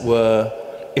 as it were,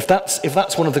 if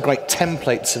that's one of the great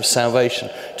templates of salvation,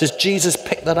 does Jesus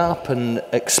pick that up and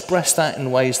express that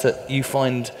in ways that you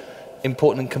find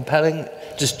important and compelling?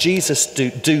 Does Jesus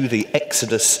do the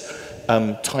Exodus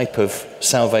type of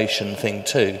salvation thing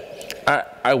too?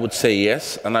 I would say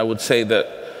yes, and I would say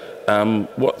that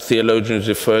what theologians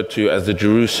refer to as the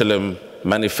Jerusalem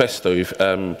Manifesto,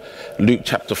 Luke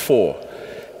chapter 4,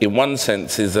 in one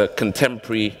sense is a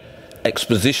contemporary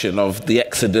exposition of the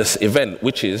Exodus event,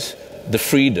 which is the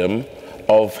freedom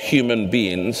of human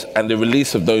beings and the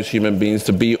release of those human beings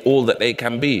to be all that they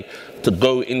can be, to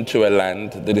go into a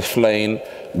land that is flowing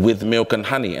with milk and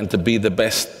honey and to be the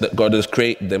best that God has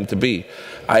created them to be.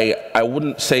 I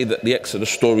wouldn't say that the Exodus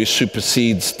story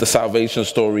supersedes the salvation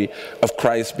story of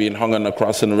Christ being hung on the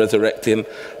cross and resurrecting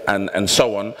and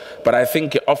so on, but I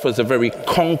think it offers a very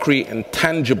concrete and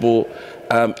tangible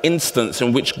instance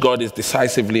in which God is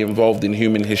decisively involved in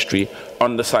human history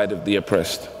on the side of the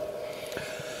oppressed.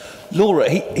 Laura,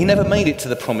 he never made it to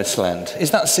the Promised Land.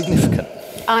 Is that significant?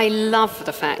 I love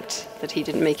the fact that he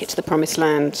didn't make it to the Promised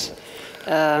Land.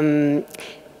 Our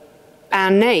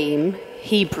name,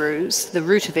 Hebrews, the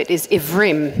root of it is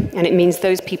Ivrim, and it means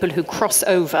those people who cross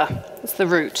over. That's the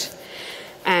root.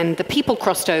 And the people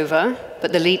crossed over,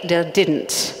 but the leader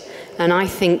didn't. And I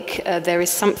think there is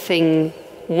something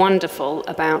wonderful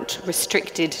about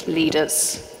restricted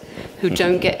leaders who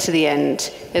don't get to the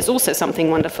end. There's also something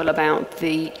wonderful about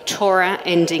the Torah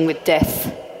ending with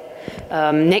death.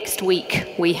 Next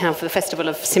week, we have the festival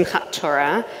of Simchat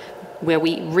Torah, where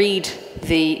we end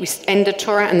the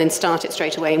Torah and then start it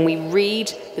straight away, and we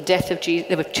read the death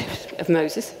of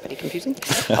Moses, very confusing,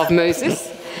 of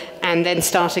Moses, and then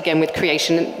start again with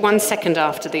creation, 1 second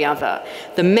after the other.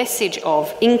 The message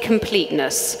of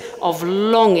incompleteness, of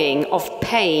longing, of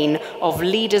pain, of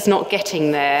leaders not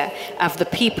getting there, of the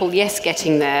people, yes,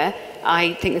 getting there,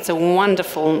 I think it's a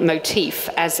wonderful motif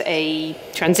as a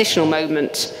transitional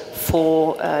moment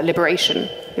for liberation.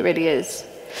 It really is.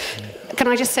 Can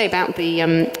I just say about the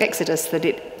Exodus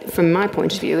that from my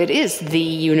point of view, it is the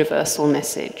universal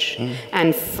message.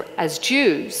 And as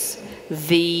Jews,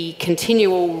 the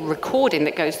continual recording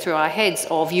that goes through our heads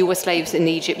of you were slaves in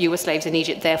Egypt, you were slaves in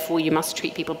Egypt, therefore you must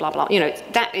treat people blah, blah. You know,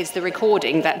 that is the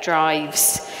recording that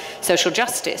drives social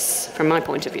justice from my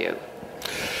point of view.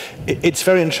 It's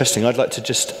very interesting. I'd like to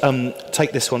just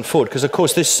take this one forward because, of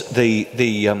course,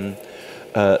 the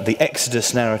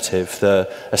Exodus narrative, the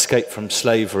escape from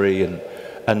slavery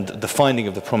and the finding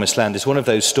of the Promised Land is one of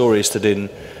those stories that in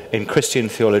Christian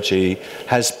theology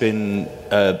has been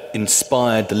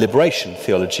inspired the liberation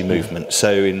theology movement.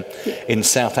 So in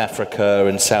South Africa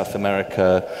and South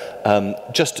America,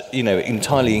 just, you know,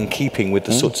 entirely in keeping with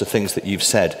the sorts of things that you've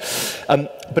said.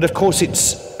 But of course,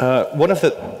 it's one of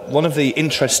the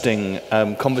interesting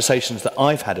conversations that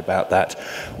I've had about that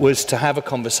was to have a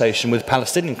conversation with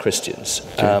Palestinian Christians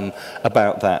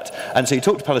about that. And so you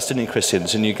talk to Palestinian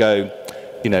Christians and you go,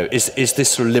 you know, is this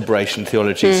sort of liberation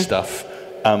theology stuff,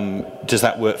 does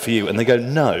that work for you? And they go,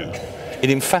 no. It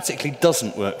emphatically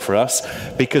doesn't work for us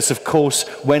because, of course,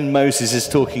 when Moses is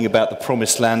talking about the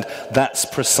promised land, that's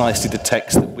precisely the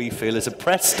text that we feel has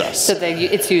oppressed us. So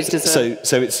it's used as a...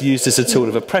 So it's used as a tool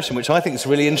of oppression, which I think is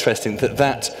really interesting,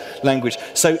 that language...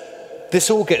 So this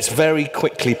all gets very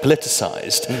quickly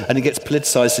politicised, and it gets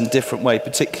politicised in different ways,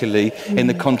 particularly in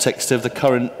the context of the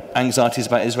current anxieties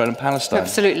about Israel and Palestine.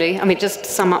 Absolutely. I mean, just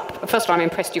to sum up, first of all, I'm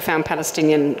impressed you found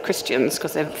Palestinian Christians,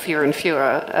 because they're fewer and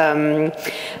fewer,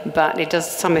 but it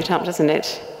does sum it up, doesn't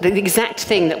it? The exact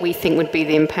thing that we think would be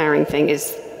the empowering thing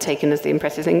is taken as the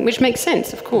impressive thing, which makes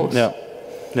sense, of course. Yeah.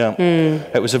 Yeah,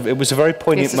 it was a very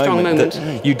poignant moment.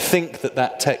 That you'd think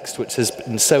that text, which has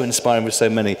been so inspiring for so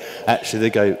many, actually they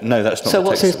go, no, that's not. So the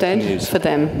what's text instead for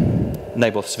them?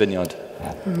 Naboth's vineyard.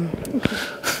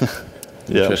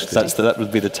 Yeah, that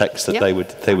would be the text that they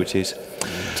would use.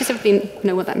 Does everybody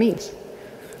know what that means?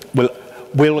 Well,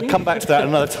 we'll come back to that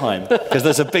another time because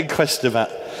there's a big question about.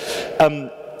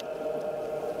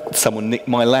 Someone nicked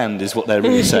my land is what they're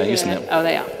really saying, isn't it? Oh,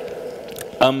 they are.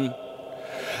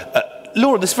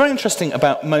 Laura, this is very interesting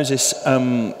about Moses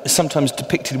sometimes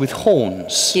depicted with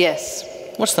horns. Yes.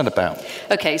 What's that about?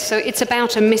 Okay, so it's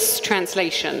about a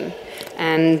mistranslation.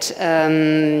 And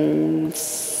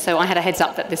so I had a heads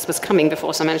up that this was coming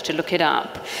before, so I managed to look it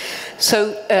up.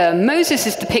 So Moses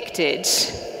is depicted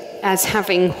as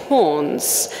having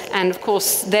horns, and of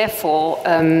course, therefore,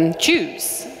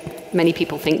 Jews. Many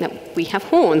people think that we have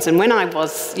horns. And when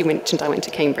you mentioned I went to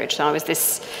Cambridge, so I was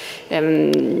this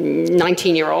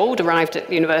 19-year-old, arrived at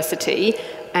university,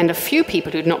 and a few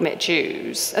people who'd not met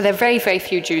Jews. There are very, very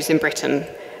few Jews in Britain.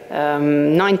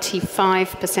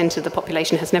 95% of the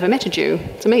population has never met a Jew.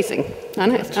 It's amazing. I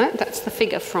know, right? That's the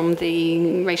figure from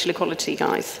the racial equality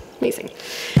guys. Amazing.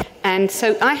 And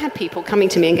so I had people coming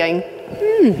to me and going,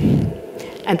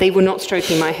 and they were not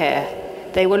stroking my hair.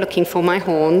 They were looking for my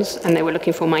horns, and they were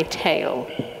looking for my tail.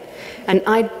 And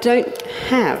I don't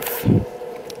have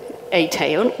a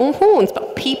tail or horns,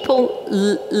 but people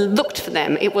looked for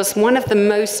them. It was one of the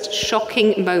most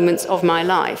shocking moments of my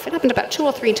life. It happened about 2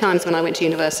 or 3 times when I went to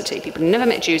university. People never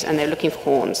met Jews, and they're looking for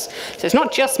horns. So it's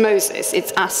not just Moses,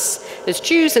 it's us. There's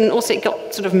Jews, and also it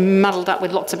got sort of muddled up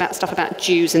with lots of stuff about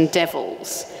Jews and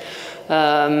devils.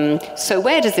 So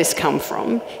where does this come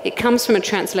from? It comes from a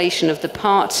translation of the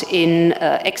part in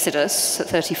Exodus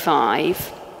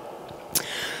 35,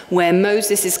 where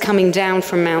Moses is coming down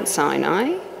from Mount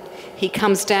Sinai. He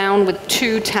comes down with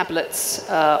 2 tablets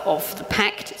of the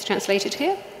pact, it's translated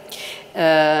here,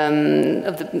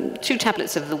 of the 2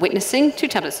 tablets of the witnessing, 2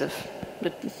 tablets of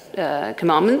the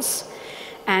commandments,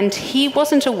 and he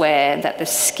wasn't aware that the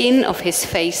skin of his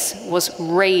face was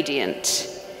radiant,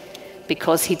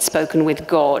 because he'd spoken with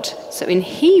God. So in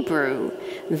Hebrew,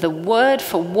 the word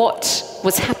for what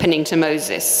was happening to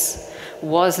Moses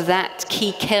was that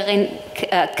ki karan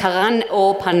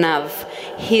o panav,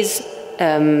 his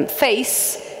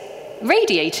face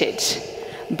radiated.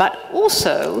 But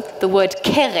also the word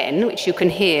keren, which you can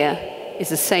hear is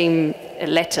the same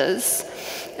letters,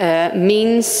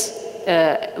 means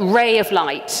ray of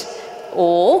light,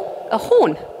 or a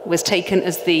horn was taken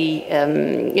as the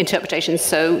interpretation.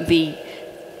 So the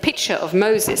picture of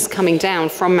Moses coming down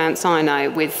from Mount Sinai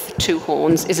with 2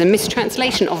 horns is a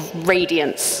mistranslation of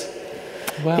radiance.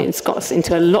 Wow. It's got us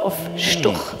into a lot of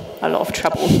shtuch, a lot of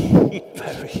trouble.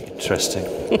 Very interesting.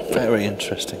 Very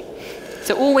interesting.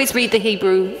 So always read the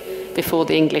Hebrew before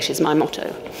the English is my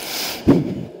motto.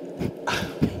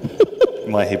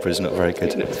 My Hebrew is not very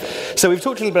good. So we've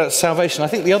talked a little about salvation. I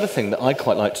think the other thing that I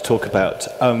quite like to talk about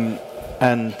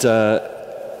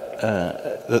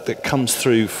that comes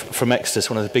through from Exodus,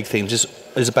 one of the big themes,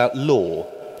 is about law.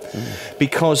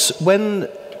 Because when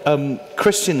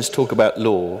Christians talk about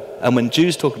law, and when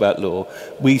Jews talk about law,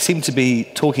 we seem to be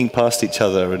talking past each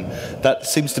other, and that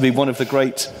seems to be one of the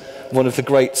great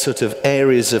sort of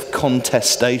areas of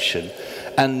contestation.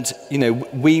 And,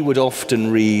 we would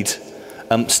often read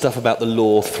stuff about the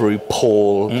law through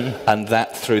Paul, and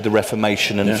that through the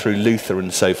Reformation and through Luther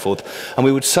and so forth. And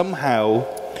we would somehow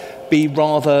be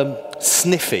rather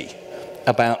sniffy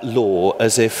about law,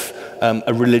 as if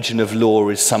a religion of law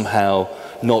is somehow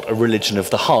not a religion of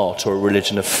the heart or a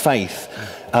religion of faith.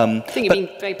 I think you're being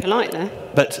very polite there.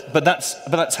 But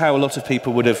that's how a lot of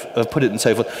people would have put it and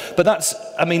so forth. But that's,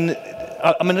 I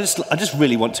just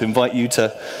really want to invite you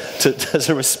to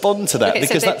respond to that,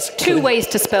 because so that's 2 ways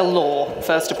to spell law.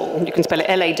 First of all, you can spell it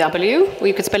L-A-W, or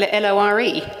you can spell it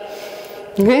L-O-R-E.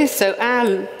 Okay, so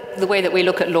the way that we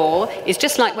look at law is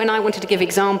just like when I wanted to give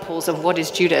examples of what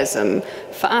is Judaism.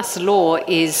 For us, law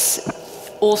is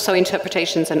also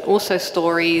interpretations and also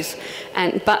stories,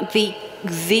 but the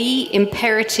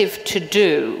imperative to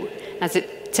do, as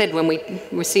it said when we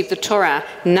received the Torah,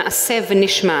 Na'aseh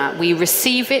v'nishma, we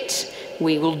receive it,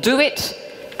 we will do it,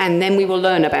 and then we will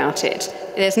learn about it.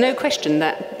 There's no question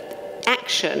that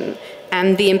action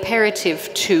and the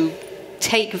imperative to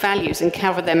take values and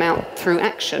carry them out through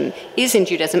action is in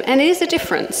Judaism, and it is a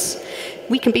difference.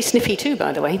 We can be sniffy too,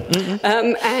 by the way.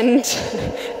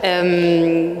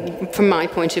 From my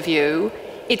point of view,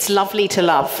 it's lovely to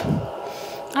love.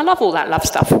 I love all that love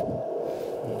stuff.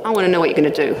 I want to know what you're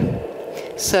going to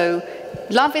do. So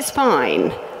love is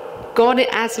fine. God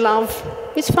as love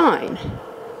is fine.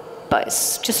 But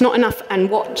it's just not enough. And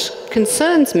what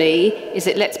concerns me is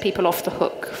it lets people off the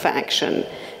hook for action.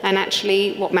 And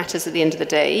actually, what matters at the end of the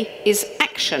day is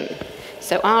action.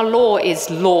 So our law is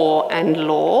law and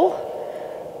law,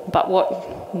 but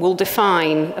what will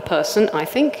define a person, I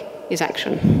think, is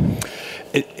action.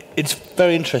 It's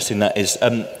very interesting, that is.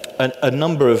 A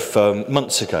number of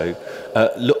months ago,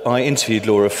 I interviewed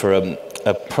Laura for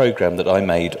a programme that I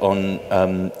made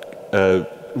on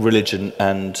religion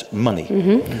and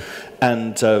money.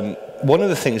 And one of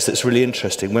the things that's really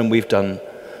interesting when we've done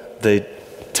the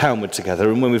Talmud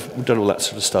together and when we've done all that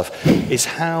sort of stuff is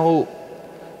how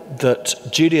that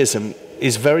Judaism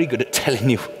is very good at telling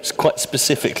you quite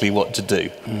specifically what to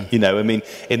do. You know, I mean,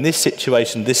 in this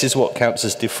situation, this is what counts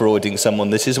as defrauding someone,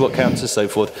 this is what counts as so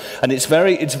forth. And it's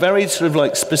very sort of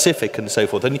like specific and so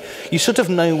forth. And you sort of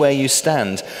know where you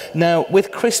stand. Now,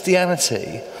 with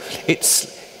Christianity,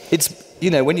 it's you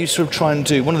know, when you sort of try and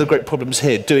do, one of the great problems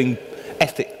here, doing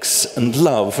ethics and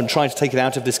love and trying to take it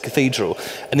out of this cathedral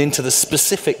and into the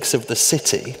specifics of the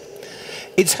city,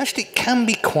 it's actually can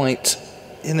be quite,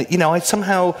 you know, I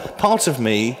somehow, part of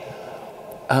me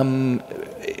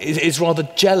is rather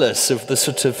jealous of the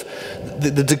sort of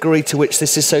the degree to which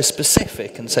this is so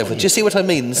specific and so forth. Do you see what I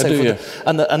mean? So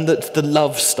and that the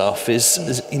love stuff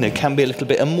is, you know, can be a little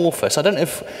bit amorphous. I don't know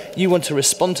if you want to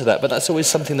respond to that, but that's always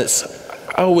something that's...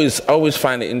 I always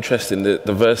find it interesting,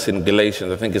 the verse in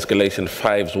Galatians, I think it's Galatians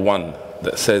 5:1,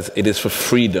 that says, it is for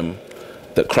freedom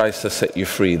that Christ has set you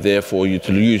free. Therefore, you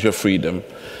to use your freedom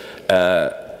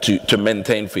to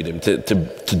maintain freedom,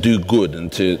 to do good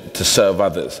and to serve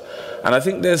others. And I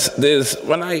think there's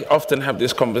when I often have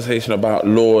this conversation about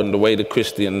law and the way the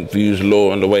Christian views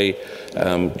law and the way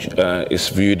it's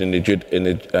viewed in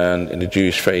the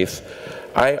Jewish faith,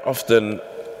 I often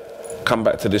come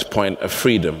back to this point of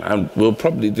freedom, and we'll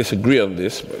probably disagree on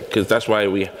this because that's why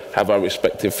we have our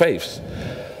respective faiths.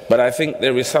 But I think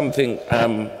there is something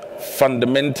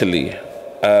fundamentally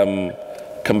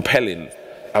compelling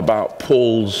about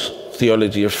Paul's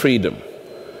theology of freedom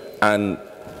and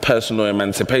personal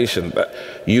emancipation, that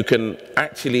you can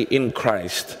actually in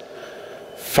Christ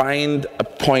find a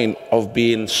point of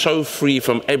being so free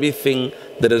from everything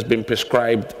that has been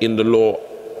prescribed in the law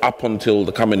up until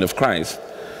the coming of Christ,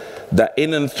 that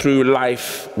in and through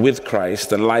life with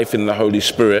Christ and life in the Holy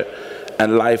Spirit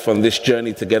and life on this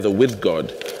journey together with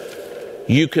God,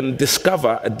 you can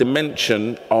discover a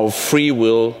dimension of free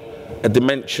will, a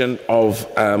dimension of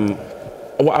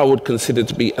what I would consider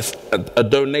to be a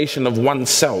donation of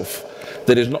oneself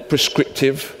that is not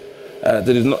prescriptive, that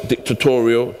is not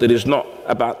dictatorial, that is not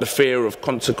about the fear of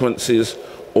consequences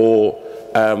or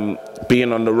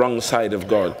being on the wrong side of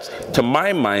God. To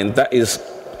my mind, that is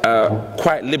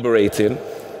quite liberating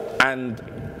and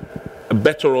a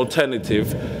better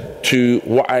alternative to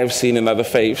what I've seen in other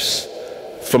faiths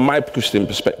from my Christian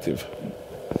perspective.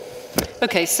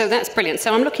 Okay, so that's brilliant.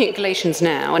 So I'm looking at Galatians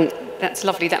now, and that's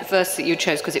lovely, that verse that you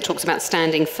chose, because it talks about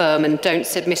standing firm and don't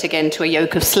submit again to a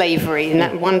yoke of slavery, and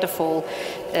that wonderful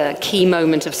key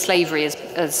moment of slavery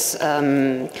as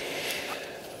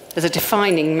a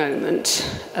defining moment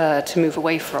to move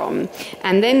away from.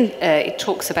 And then it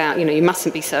talks about, you know, you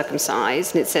mustn't be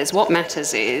circumcised, and it says what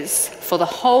matters is, for the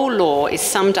whole law is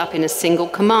summed up in a single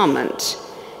commandment: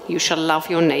 you shall love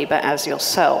your neighbor as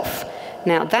yourself.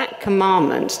 Now, that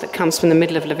commandment that comes from the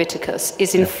middle of Leviticus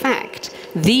is, in fact,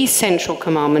 the central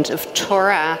commandment of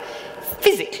Torah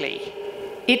physically.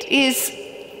 It is,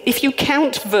 if you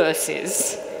count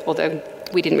verses, although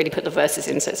we didn't really put the verses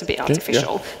in, so it's a bit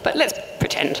artificial, but let's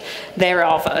pretend there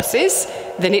are verses,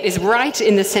 then it is right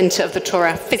in the center of the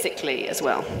Torah physically as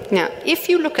well. Now, if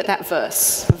you look at that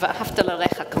verse,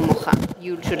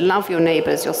 you should love your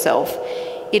neighbor as yourself,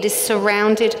 it is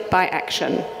surrounded by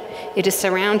action. It is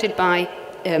surrounded by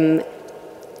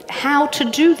how to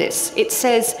do this. It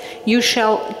says, you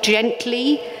shall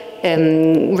gently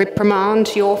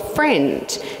reprimand your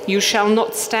friend. You shall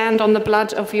not stand on the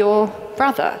blood of your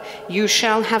brother. You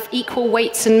shall have equal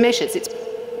weights and measures. It's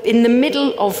in the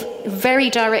middle of very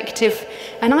directive.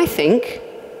 And I think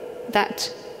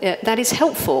that that is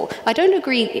helpful. I don't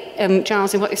agree,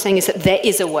 Giles, in what you're saying is that there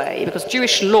is a way, because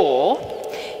Jewish law,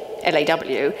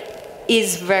 LAW,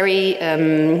 is very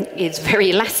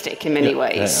elastic in many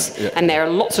ways, and there are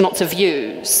lots and lots of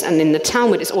views. And in the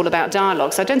Talmud, it's all about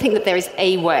dialogue. So I don't think that there is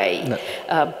a way,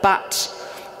 but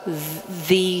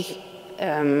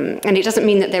and it doesn't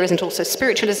mean that there isn't also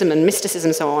spiritualism and mysticism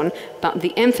and so on. But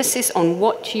the emphasis on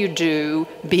what you do,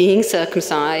 being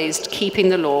circumcised, keeping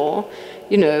the law,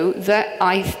 you know, that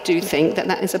I do think that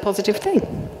that is a positive thing.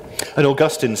 And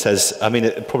Augustine says, I mean,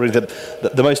 probably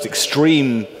the most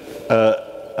extreme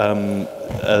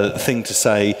thing to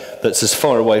say that's as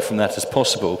far away from that as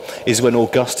possible is when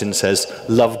Augustine says,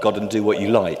 love God and do what you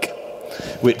like,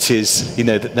 which is, you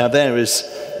know, now there is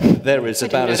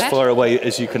about as far away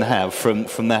as you can have from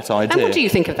that idea. And what do you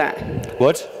think of that?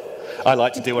 What? I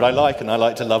like to do what I like, and I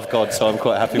like to love God, so I'm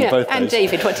quite happy with both and those.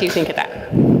 David, what do you think of that?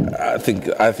 I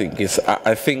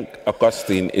think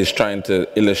Augustine is trying to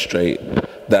illustrate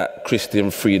that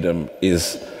Christian freedom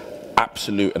is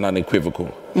absolute and unequivocal.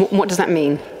 What does that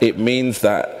mean? It means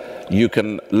that you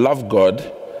can love God,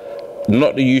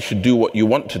 not that you should do what you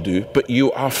want to do, but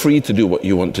you are free to do what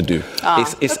you want to do.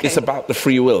 It's about the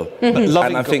free will. And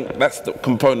I think that's the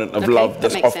component of love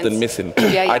that's often missing.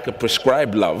 I could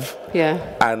prescribe love,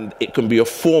 and it can be a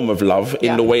form of love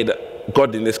in the way that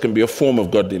godliness can be a form of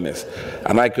godliness.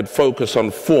 And I could focus on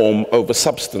form over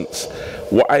substance.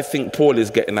 What I think Paul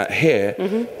is getting at here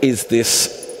is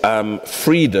this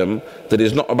freedom that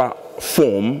is not about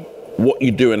form, what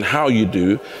you do and how you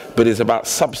do, but is about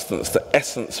substance, the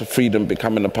essence of freedom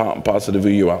becoming a part and parcel of who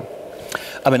you are.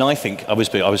 I mean, I think I was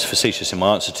facetious in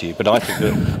my answer to you, but I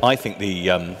think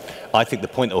the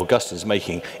point that Augustine is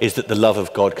making is that the love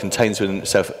of God contains within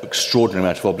itself an extraordinary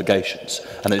amount of obligations,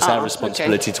 and it's our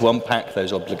responsibility to unpack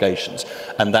those obligations,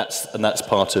 and that's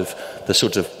part of the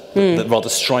sort of the rather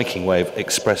striking way of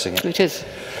expressing it. It is.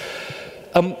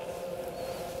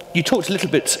 You talked a little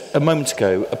bit a moment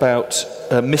ago about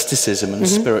mysticism and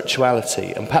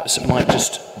spirituality, and perhaps it might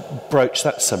just broach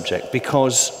that subject,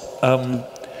 because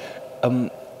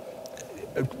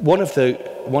one of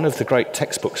the great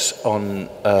textbooks on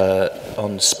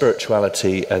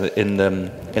spirituality in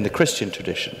the Christian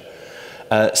tradition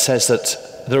says that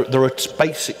there are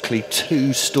basically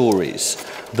two stories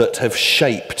that have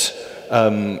shaped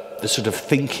the sort of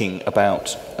thinking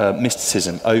about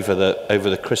mysticism over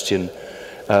the Christian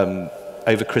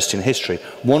over Christian history.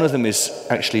 One of them is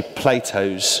actually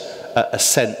Plato's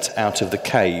ascent out of the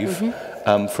cave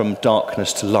from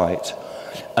darkness to light,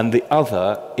 and the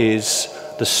other is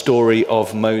the story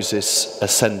of Moses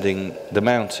ascending the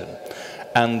mountain,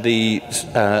 and the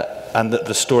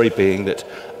story being that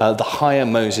the higher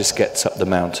Moses gets up the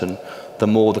mountain, the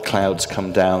more the clouds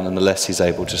come down and the less he's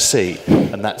able to see.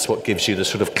 And that's what gives you the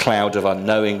sort of cloud of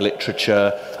unknowing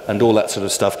literature and all that sort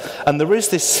of stuff. And there is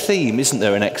this theme, isn't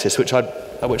there, in Exodus, which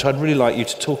I'd really like you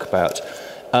to talk about,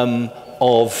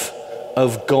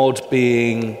 of God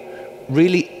being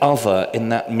really other in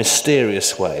that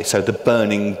mysterious way. So the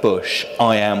burning bush,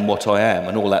 I am what I am,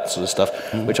 and all that sort of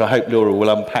stuff, which I hope Laura will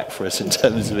unpack for us in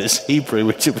terms of its Hebrew,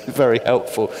 which will be very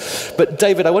helpful. But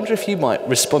David, I wonder if you might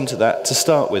respond to that to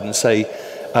start with and say,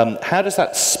 how does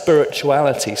that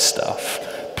spirituality stuff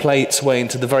play its way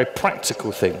into the very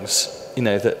practical things, you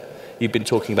know, that you've been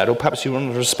talking about? Or perhaps you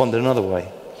want to respond in another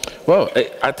way. Well,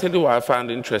 I tell you what I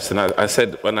found interesting. I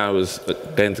said when I was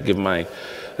going to give my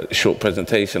short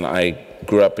presentation, I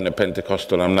grew up in a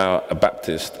Pentecostal, I'm now a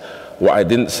Baptist. What I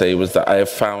didn't say was that I have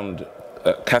found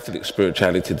Catholic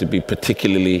spirituality to be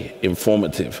particularly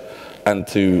informative and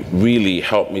to really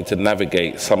help me to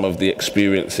navigate some of the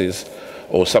experiences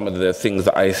or some of the things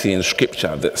that I see in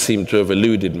Scripture that seem to have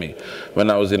eluded me.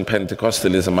 When I was in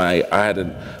Pentecostalism, I had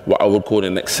what I would call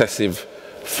an excessive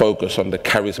focus on the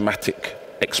charismatic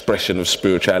expression of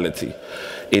spirituality.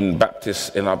 In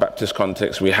our Baptist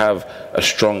context, we have a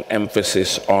strong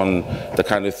emphasis on the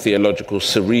kind of theological,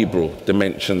 cerebral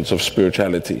dimensions of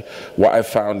spirituality. What I've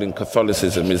found in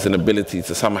Catholicism is an ability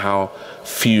to somehow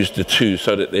fuse the two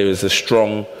so that there is a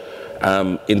strong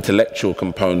intellectual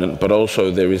component, but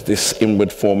also there is this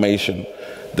inward formation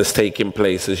that's taking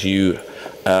place as you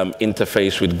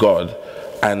interface with God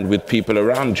and with people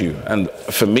around you. And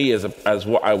for me, as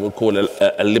what I would call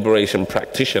a liberation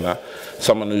practitioner,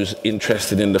 someone who's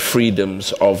interested in the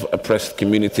freedoms of oppressed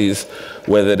communities,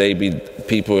 whether they be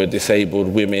people who are disabled,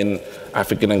 women,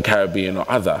 African and Caribbean or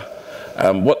other,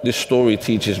 what this story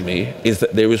teaches me is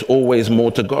that there is always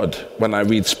more to God when I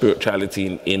read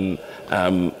spirituality in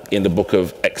the book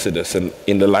of Exodus and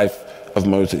in the life of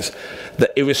Moses.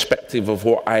 That irrespective of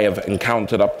what I have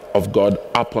encountered of God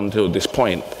up until this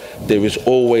point, there is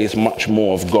always much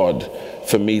more of God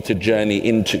for me to journey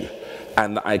into,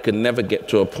 and I can never get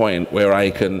to a point where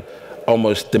I can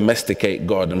almost domesticate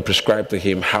God and prescribe to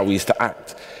him how he's to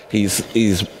act. He's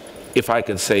if I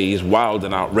could say, he's wild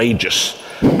and outrageous,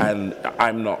 and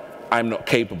I'm not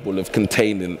capable of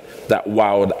containing that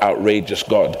wild, outrageous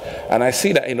God. And I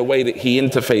see that in the way that he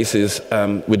interfaces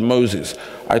with Moses.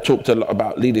 I talked a lot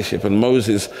about leadership, and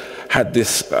Moses had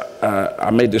this, I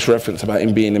made this reference about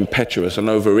him being impetuous and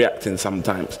overreacting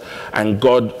sometimes. And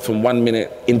God, from 1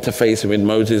 minute, interfacing with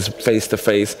Moses face to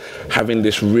face, having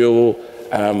this real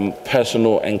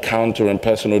personal encounter and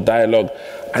personal dialogue.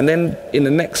 And then in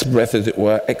the next breath, as it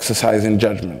were, exercising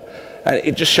judgment. And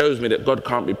it just shows me that God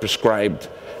can't be prescribed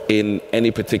in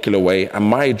any particular way, and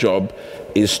my job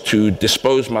is to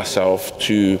dispose myself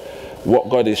to what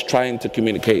God is trying to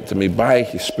communicate to me by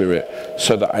his Spirit,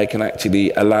 so that I can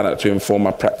actually allow that to inform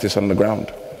my practice on the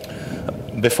ground.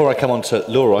 Before I come on to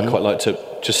Laura, I'd quite like to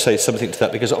just say something to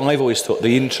that, because I've always thought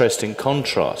the interesting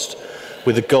contrast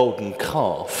with the golden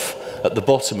calf at the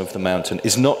bottom of the mountain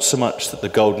is not so much that the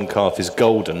golden calf is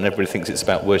golden and everybody thinks it's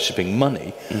about worshipping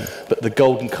money, but the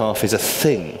golden calf is a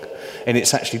thing. And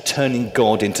it's actually turning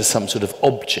God into some sort of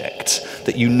object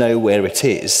that you know where it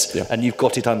is, and you've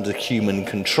got it under human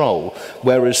control.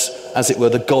 Whereas, as it were,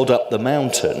 the God up the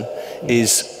mountain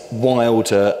is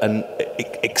wilder and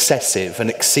excessive and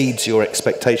exceeds your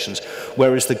expectations.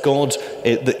 Whereas the God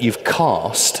that you've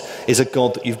cast is a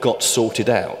God that you've got sorted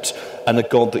out, and a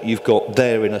God that you've got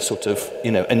there in a sort of,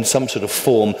 in some sort of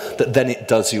form that then it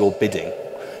does your bidding.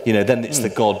 Then it's the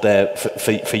God there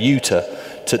for you to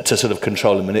sort of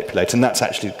control and manipulate, and that's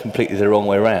actually completely the wrong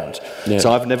way around. Yeah.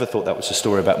 So I've never thought that was a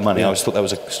story about money. I always thought that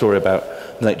was a story about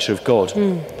the nature of God.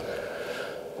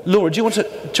 Laura, do you want to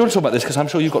talk about this? Because I'm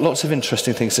sure you've got lots of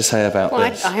interesting things to say about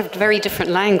this. I have very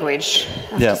different language,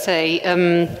 I have to say.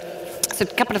 So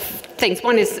a couple of things.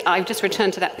 One is I've just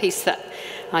returned to that piece that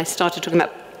I started talking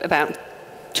about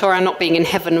Torah not being in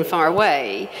heaven and far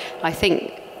away. I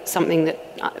think something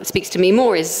that speaks to me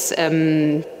more is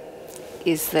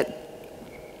that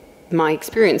my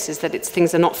experience is that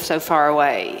things are not so far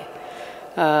away.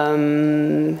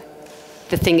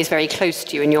 The thing is very close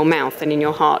to you in your mouth and in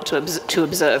your heart to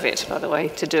observe it, by the way,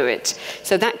 to do it.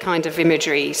 So that kind of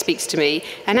imagery speaks to me.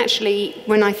 And actually,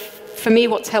 for me,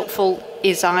 what's helpful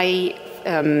is I,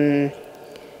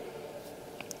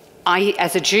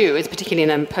 as a Jew, particularly in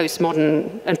a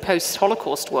postmodern and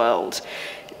post-Holocaust world,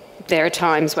 there are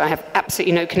times where I have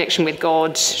absolutely no connection with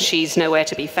God. She's nowhere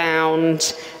to be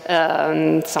found.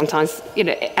 Sometimes,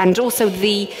 and also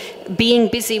the being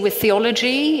busy with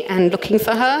theology and looking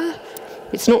for her.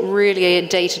 It's not really a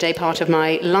day-to-day part of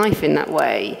my life in that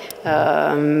way.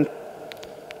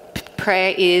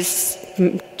 Prayer is,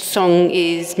 song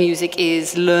is, music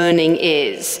is, learning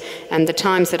is. And the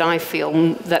times that I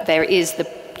feel that there is the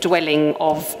dwelling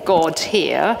of God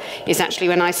here is actually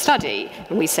when I study.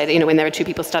 And we say that, when there are two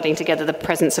people studying together, the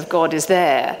presence of God is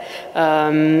there.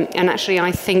 And actually,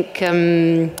 I think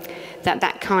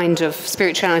that kind of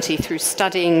spirituality through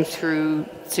studying, through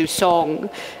song,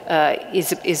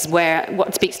 is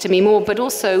what speaks to me more. But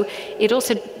also,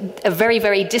 a very,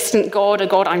 very distant God, a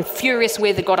God I'm furious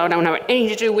with, a God I don't have anything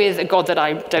to do with, a God that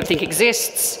I don't think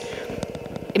exists.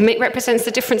 It represents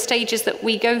the different stages that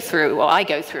we go through, or I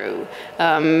go through.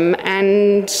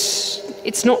 And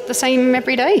it's not the same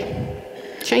every day.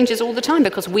 It changes all the time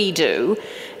because we do.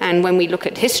 And when we look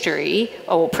at history,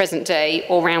 or present day,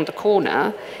 or round the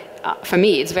corner, for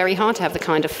me, it's very hard to have the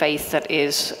kind of faith that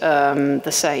is the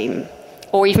same,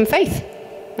 or even faith,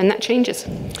 and that changes.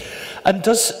 And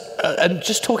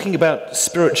just talking about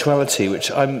spirituality,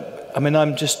 which I'm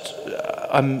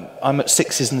at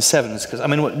sixes and sevens, because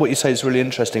what you say is really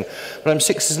interesting, but I'm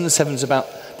sixes and sevens about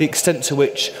the extent to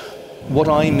which what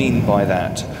I mean by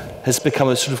that has become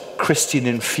a sort of Christian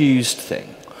infused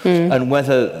thing. And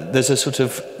whether there's a sort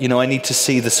of, I need to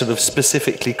see the sort of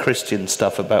specifically Christian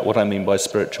stuff about what I mean by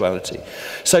spirituality.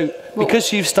 So,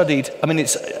 because you've studied,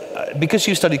 because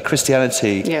you've studied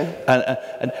Christianity,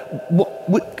 and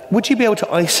would you be able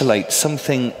to isolate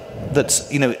something that's,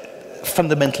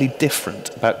 fundamentally different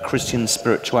about Christian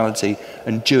spirituality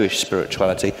and Jewish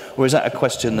spirituality, or is that a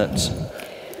question that's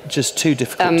just too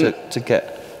difficult to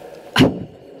get?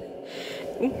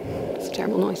 It's a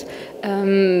terrible noise.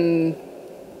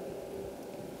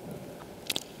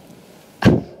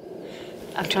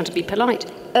 I'm trying to be polite.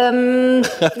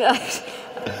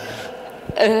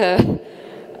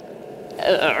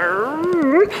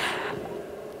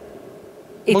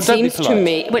 It seems to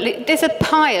me, there's a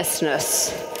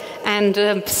piousness and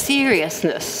a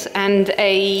seriousness and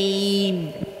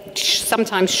a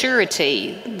sometimes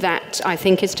surety that I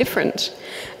think is different.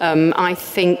 I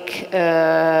think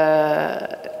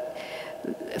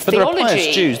but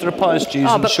theology. There are pious Jews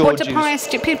and sure Jews.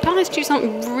 Pious Jews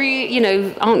aren't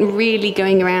really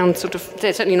going around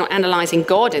they're certainly not analysing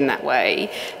God in that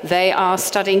way. They are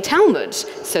studying Talmud.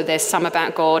 So there's some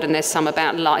about God and there's some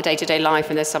about day-to-day life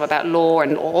and there's some about law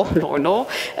and law.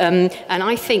 And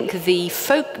I think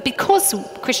because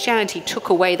Christianity took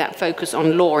away that focus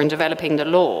on law and developing the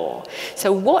law,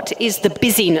 so what is the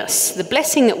busyness? The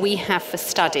blessing that we have for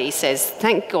study says,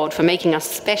 thank God for making us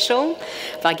special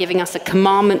by giving us a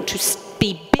commandment to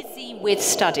be busy with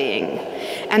studying.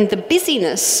 And the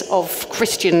busyness of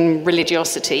Christian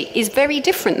religiosity is very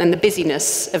different than the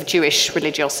busyness of Jewish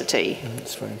religiosity.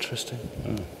 That's very interesting.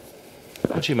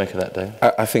 What do you make of that, Dave?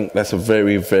 I think that's a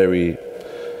very, very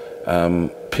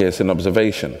piercing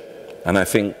observation. And I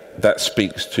think that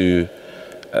speaks to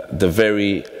the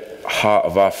very heart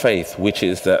of our faith, which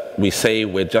is that we say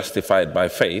we're justified by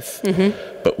faith,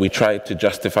 but we try to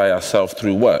justify ourselves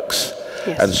through works.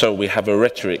 Yes. And so we have a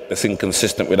rhetoric that's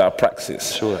inconsistent with our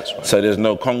praxis. Sure, that's right. So there's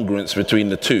no congruence between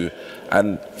the two.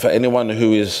 And for anyone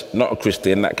who is not a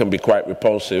Christian, that can be quite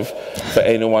repulsive. For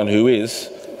anyone who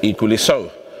is, equally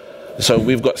so. So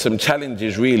we've got some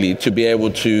challenges really to be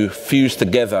able to fuse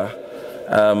together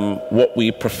what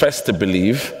we profess to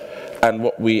believe and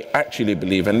what we actually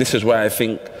believe. And this is why I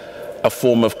think a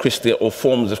form of Christian or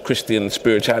forms of Christian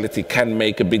spirituality can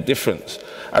make a big difference.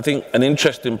 I think an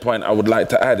interesting point I would like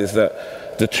to add is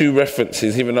that the two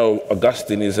references, even though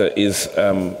Augustine is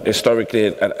historically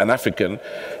an African,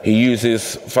 he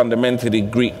uses fundamentally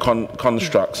Greek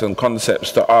constructs and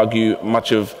concepts to argue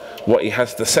much of what he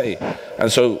has to say.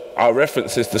 And so our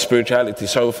references to spirituality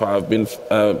so far have been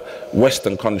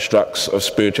Western constructs of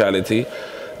spirituality.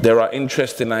 There are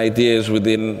interesting ideas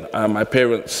within, my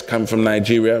parents come from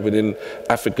Nigeria, within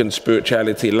African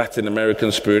spirituality, Latin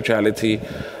American spirituality,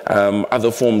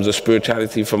 other forms of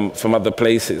spirituality from other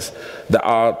places that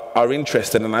are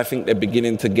interesting, and I think they're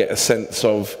beginning to get a sense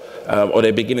of, or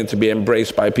they're beginning to be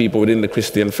embraced by people within the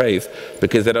Christian faith,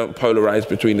 because they don't polarize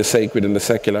between the sacred and the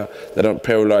secular, they don't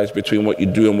polarize between what you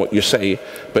do and what you say,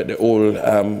 but they're all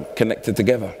connected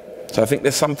together. So I think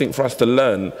there's something for us to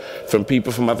learn from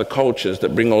people from other cultures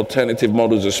that bring alternative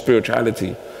models of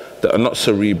spirituality that are not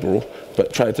cerebral,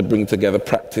 but try to bring together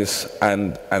practice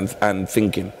and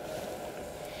thinking.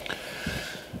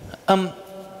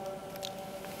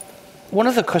 One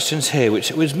of the questions here,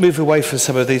 which was move away from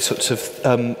some of these sorts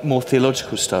of more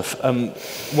theological stuff,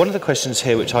 one of the questions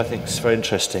here which I think is very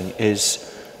interesting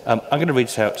is, I'm going to read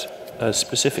it out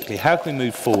specifically, how can we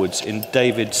move forwards in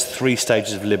David's 3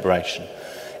 stages of liberation?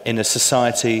 In a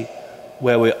society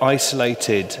where we're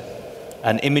isolated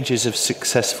and images of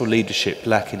successful leadership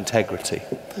lack integrity.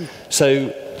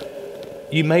 So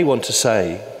you may want to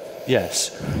say,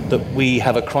 yes, that we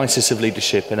have a crisis of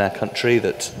leadership in our country,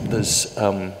 that there's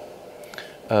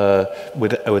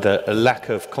with a lack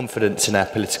of confidence in our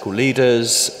political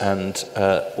leaders and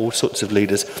all sorts of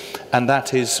leaders, and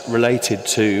that is related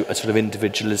to a sort of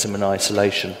individualism and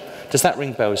isolation. Does that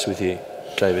ring bells with you,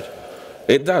 David?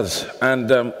 It does, and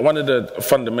one of the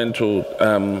fundamental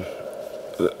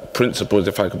principles,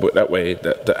 if I could put it that way,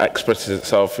 that expresses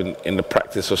itself in the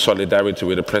practice of solidarity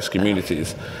with oppressed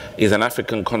communities is an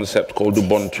African concept called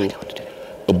Ubuntu.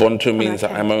 Ubuntu means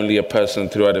that I'm only a person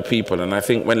through other people, and I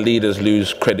think when leaders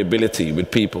lose credibility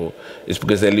with people, it's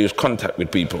because they lose contact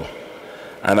with people.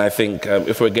 And I think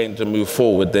if we're going to move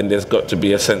forward, then there's got to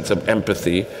be a sense of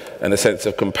empathy and a sense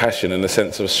of compassion and a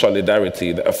sense of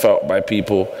solidarity that are felt by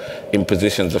people in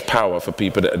positions of power for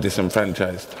people that are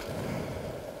disenfranchised.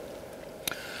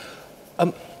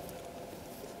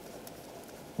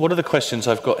 One of the questions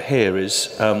I've got here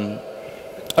is, oh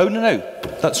no,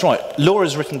 that's right.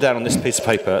 Laura's written down on this piece of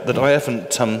paper that I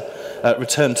haven't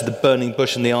returned to the burning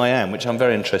bush and the I am, which I'm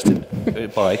very interested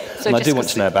by, so and I do want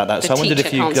to know about that. So I wondered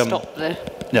if you can't stop the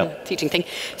teaching thing.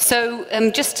 So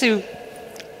just to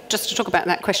talk about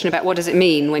that question about what does it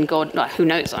mean when God, like, who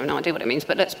knows, I have no idea what it means,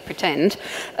 but let's pretend.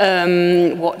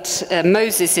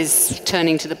 Moses is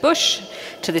turning to the bush,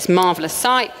 to this marvellous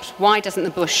sight. Why doesn't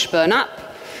the bush burn up?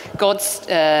 God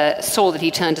saw that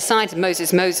he turned aside.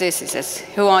 Moses, Moses, he says,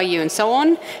 who are you? And so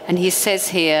on. And he says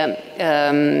here,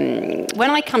 when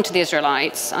I come to the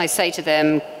Israelites, I say to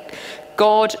them,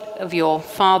 God of your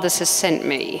fathers has sent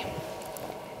me.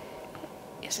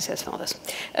 Yes, it says fathers.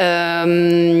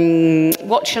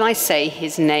 What shall I say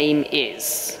his name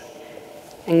is?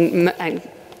 And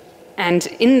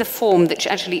in the form that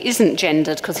actually isn't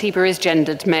gendered, because Hebrew is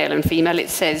gendered, male and female, it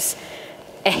says,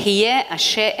 Ehyeh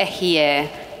asher ehyeh,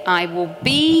 I will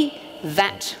be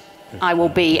that I will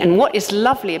be. And what is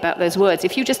lovely about those words,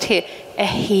 if you just hear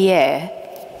ehyeh,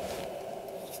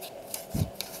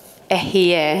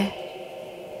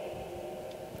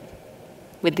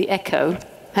 with the echo,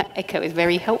 that echo is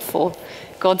very helpful.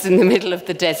 God's in the middle of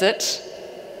the desert,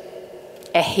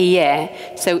 ehyeh.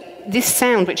 So this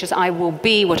sound, which is I will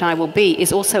be what I will be,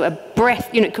 is also a breath.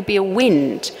 You know, it could be a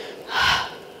wind.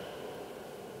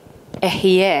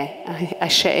 Ehyeh,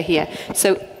 asher ehyeh.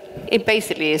 So it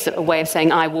basically is a way of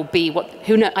saying I will be what,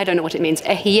 I don't know what it means.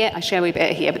 Ehyeh, asher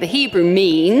ehyeh. But the Hebrew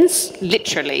means,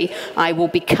 literally, I will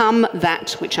become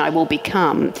that which I will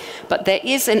become. But there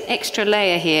is an extra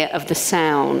layer here of the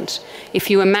sound.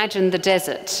 If you imagine the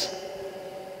desert,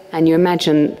 and you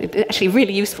imagine, it's actually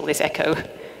really useful, this echo.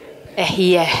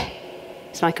 Ehyeh.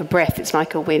 It's like a breath, it's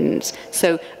like a wind.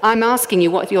 So I'm asking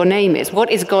you what your name is.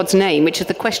 What is God's name? Which is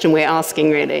the question we're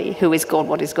asking, really. Who is God?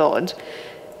 What is God?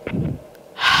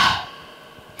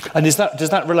 And does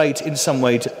that relate in some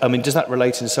way to, does that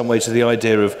relate in some way to the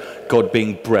idea of God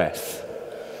being breath?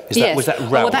 Yes. Was that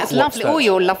oh, that's lovely. Oh,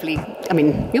 you're lovely.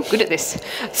 You're good at this.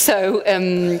 So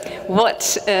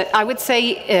what I would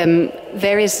say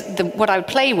what I would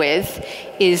play with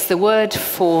is the word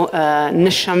for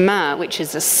neshama, which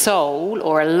is a soul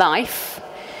or a life,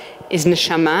 is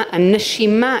neshama, and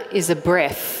neshima is a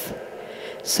breath.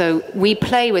 So we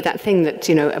play with that thing that,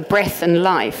 a breath and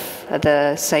life are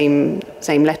the same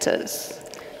letters.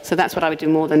 So that's what I would do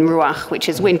more than ruach, which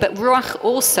is wind. But ruach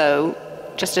also,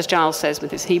 just as Giles says with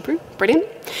his Hebrew, brilliant,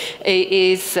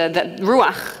 is that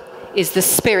ruach is the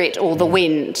spirit or the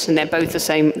wind, and they're both the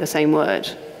same word.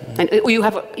 And you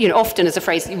have, often as a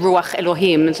phrase, ruach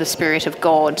Elohim, as the spirit of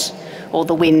God, or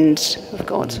the wind of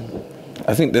God.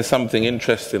 I think there's something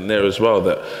interesting there as well,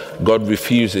 that God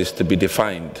refuses to be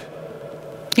defined.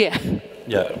 Yeah.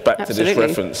 Back to this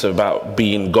reference about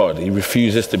being God. He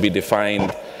refuses to be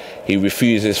defined. He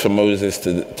refuses for Moses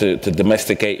to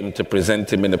domesticate him, to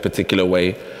present him in a particular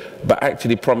way, but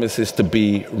actually promises to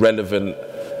be relevant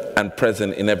and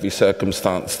present in every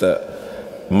circumstance that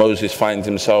Moses finds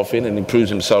himself in, and he proves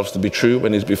himself to be true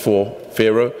when he's before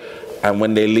Pharaoh. And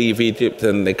when they leave Egypt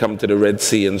and they come to the Red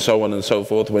Sea and so on and so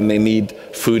forth, when they need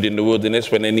food in the wilderness,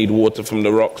 when they need water from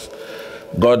the rocks,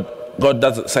 God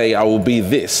doesn't say, I will be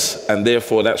this, and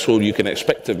therefore that's all you can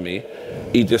expect of me.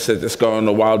 He just says, let's go on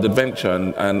a wild adventure,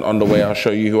 and on the way I'll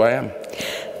show you who I am.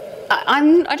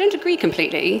 I don't agree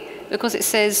completely, because it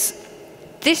says,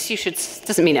 this you should,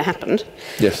 doesn't mean it happened.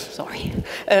 Yes. Sorry.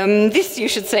 This you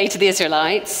should say to the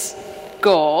Israelites,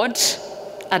 God,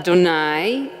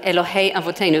 Adonai, Elohei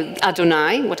Avotenu,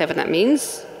 Adonai, whatever that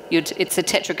means, it's a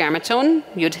tetragrammaton,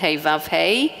 Yud Hei Vav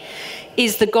Hei,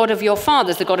 is the God of your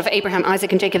fathers, the God of Abraham,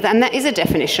 Isaac, and Jacob. And that is a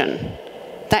definition.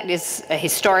 That is a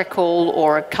historical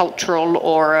or a cultural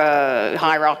or a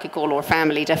hierarchical or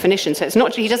family definition. So it's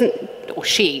not, he doesn't, or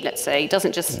she, let's say,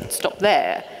 doesn't just stop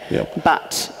there,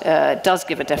 but does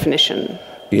give a definition.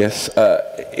 Yes,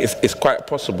 it's quite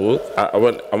possible. I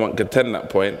won't contend that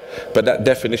point, but that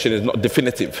definition is not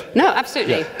definitive. No,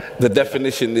 absolutely. Yeah. The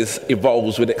definition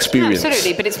evolves with experience. No,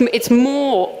 absolutely, but it's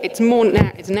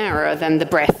narrower than the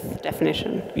breath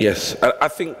definition. Yes, I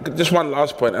think just one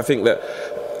last point. I think that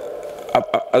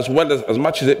as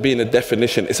much as it being a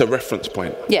definition, it's a reference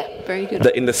point. Yeah, very good.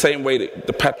 That in the same way that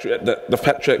the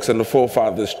patriarchs and the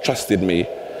forefathers trusted me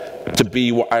to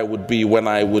be what I would be when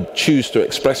I would choose to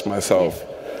express myself,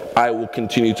 I will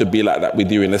continue to be like that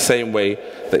with you, in the same way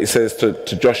that it says to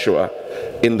Joshua,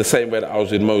 in the same way that I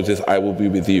was with Moses, I will be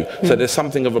with you. So there's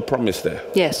something of a promise there.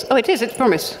 Yes. Oh, it is. It's a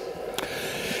promise.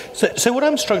 So what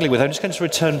I'm struggling with, I'm just going to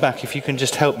return back, if you can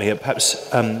just help me, perhaps,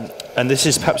 and this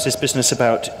is perhaps this business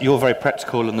about you're very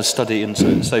practical and the study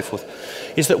and so forth,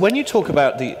 is that when you talk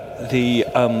about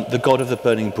the God of the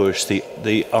burning bush,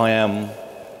 the I am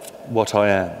what I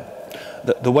am,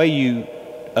 the way you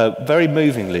very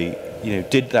movingly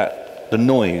did that, the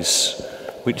noise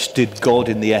which did God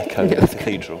in the echo of the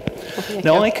cathedral.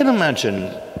 Now I can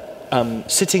imagine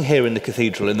sitting here in the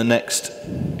cathedral in the next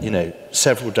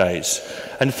several days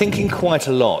and thinking quite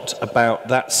a lot about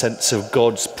that sense of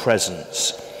God's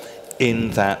presence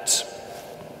in that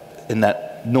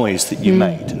noise that you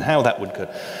made and how that would go.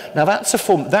 Now that's a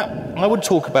form that I would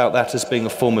talk about that as being a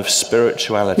form of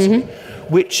spirituality,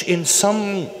 which in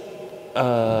some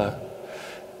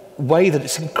way that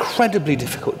it's incredibly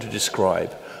difficult to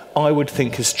describe, I would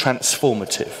think is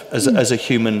transformative as a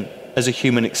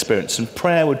human experience, and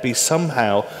prayer would be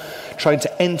somehow trying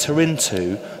to enter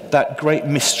into that great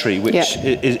mystery which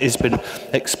has been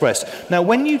expressed. Now,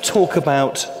 when you talk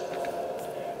about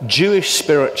Jewish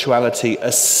spirituality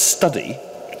as study,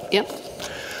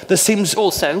 there seems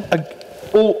also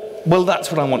Well,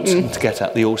 that's what I want to get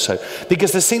at, the also.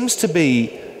 Because there seems to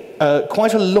be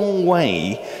quite a long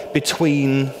way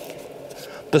between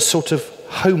the sort of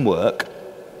homework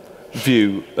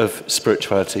view of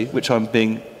spirituality, which I'm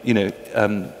being,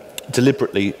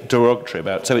 deliberately derogatory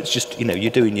about. So it's just,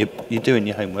 you're doing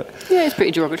your homework. Yeah, it's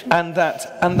pretty derogatory. And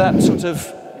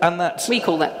that we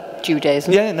call that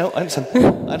Judaism. Yeah, no, I understand.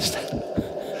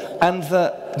 And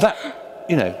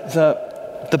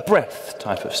the breadth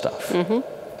type of stuff.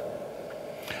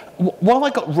 What have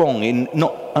I got wrong in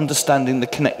not understanding the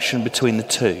connection between the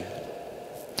two?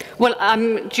 Well,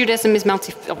 Judaism is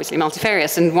obviously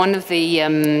multifarious, and one of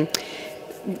the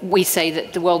we say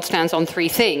that the world stands on three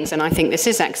things, and I think this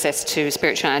is access to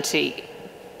spirituality: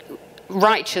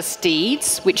 righteous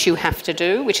deeds, which you have to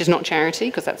do, which is not charity,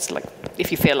 because that's like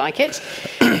if you feel like it,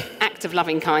 act of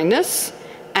loving kindness,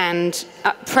 and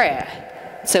prayer.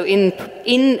 So in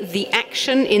the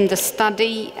action, in the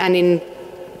study, and in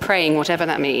praying, whatever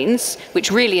that means,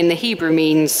 which really in the Hebrew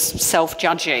means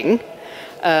self-judging,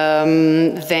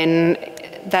 then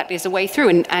that is a way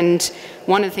through. And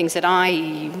one of the things that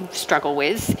I struggle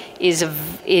with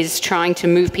is trying to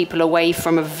move people away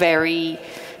from a very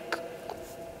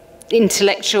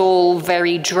intellectual,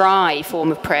 very dry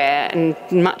form of prayer, and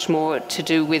much more to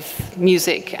do with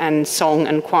music and song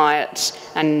and quiet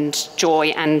and joy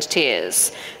and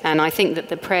tears. And I think that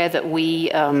the prayer that we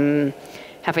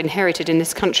have inherited in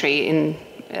this country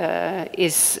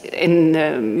is in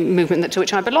the movement to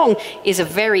which I belong, is a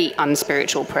very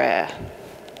unspiritual prayer.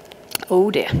 Oh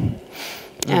dear.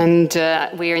 And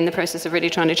we are in the process of really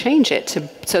trying to change it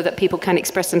so that people can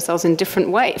express themselves in different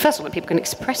ways. First of all, that people can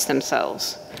express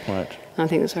themselves. Right. I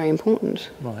think that's very important.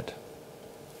 Right.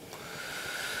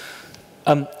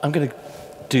 I'm going to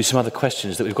do some other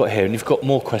questions that we've got here, and you've got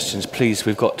more questions, please.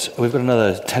 We've got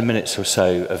another 10 minutes or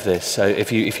so of this. So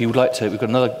if you would like to, we've got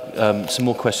another some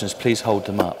more questions. Please hold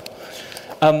them up.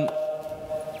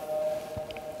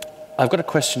 I've got a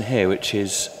question here, which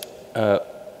is,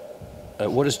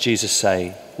 what does Jesus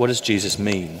say? What does Jesus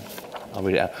mean? I'll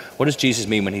read it out. What does Jesus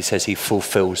mean when he says he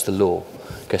fulfills the law?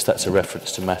 I guess that's a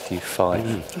reference to Matthew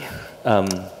 5. Yeah.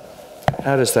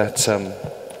 How does that?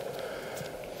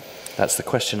 That's the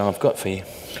question I've got for you.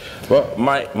 Well,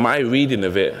 my reading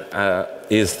of it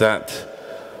is that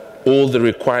all the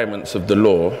requirements of the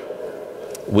law,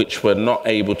 which were not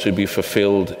able to be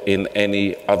fulfilled in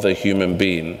any other human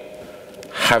being,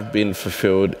 have been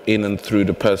fulfilled in and through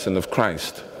the person of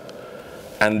Christ.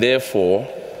 And therefore,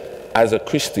 as a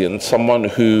Christian, someone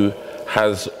who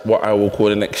has what I will call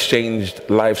an exchanged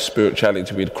life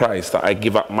spirituality with Christ, that I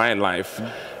give up my life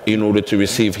in order to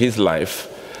receive his life,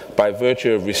 by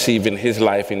virtue of receiving his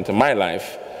life into my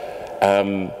life,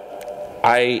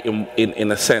 I,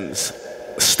 in a sense,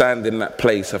 stand in that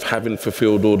place of having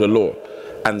fulfilled all the law,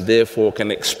 and therefore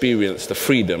can experience the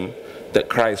freedom that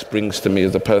Christ brings to me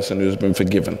as a person who's been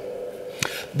forgiven.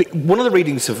 One of the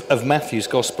readings of Matthew's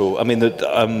Gospel, I mean,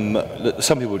 that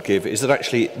some people would give, is that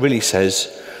actually it really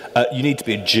says you need to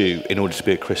be a Jew in order to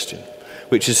be a Christian,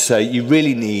 which is to say you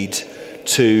really need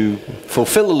to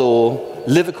fulfill the law,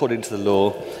 live according to the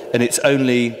law, and it's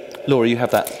only... Laura, you have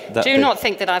that Do not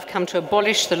think that I've come to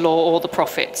abolish the law or the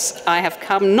prophets. I have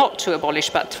come not to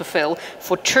abolish but to fulfill.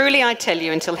 For truly I tell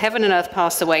you, until heaven and earth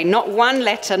pass away, not one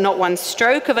letter, not one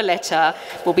stroke of a letter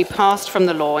will be passed from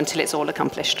the law until it's all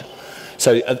accomplished.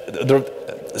 So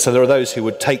there are those who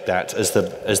would take that as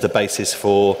the basis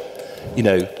for,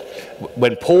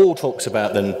 when Paul talks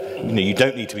about then, you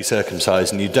don't need to be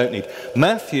circumcised and you don't need...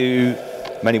 Matthew,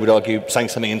 many would argue, saying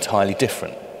something entirely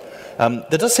different.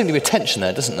 There does seem to be a tension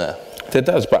there, doesn't there? There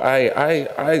does, but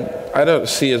I don't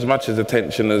see as much as a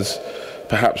tension as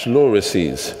perhaps Laura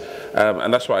sees.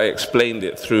 And that's why I explained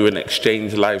it through an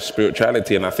exchange life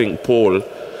spirituality. And I think Paul,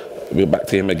 we're back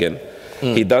to him again,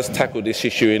 he does tackle this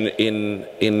issue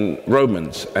in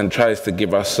Romans and tries to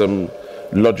give us some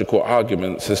logical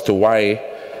arguments as to why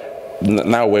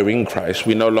now we're in Christ,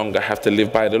 we no longer have to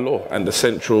live by the law. And the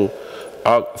central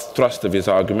thrust of his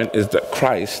argument is that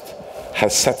Christ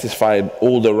has satisfied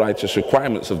all the righteous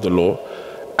requirements of the law,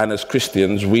 and as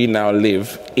Christians we now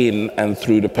live in and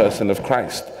through the person of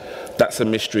Christ. That's a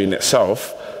mystery in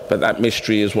itself, but that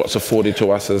mystery is what's afforded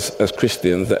to us as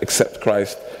Christians that accept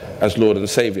Christ as Lord and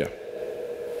Saviour.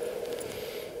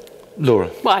 Laura?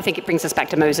 Well, I think it brings us back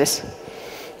to Moses.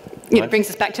 It brings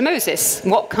us back to Moses.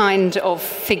 What kind of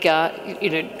figure,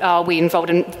 are we involved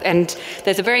in? And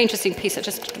there's a very interesting piece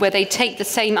where they take the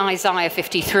same Isaiah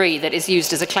 53 that is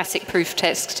used as a classic proof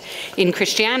text in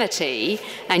Christianity,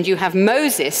 and you have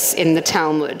Moses in the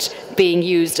Talmud being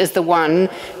used as the one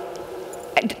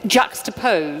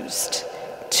juxtaposed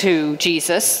to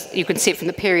Jesus, you can see it from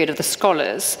the period of the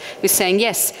scholars, who's saying,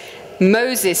 yes,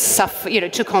 Moses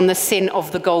took on the sin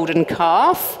of the golden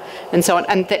calf, and so on,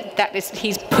 and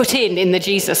he's put in the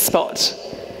Jesus spot.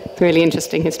 Really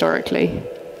interesting historically.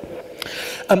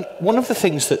 One of the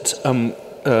things that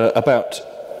about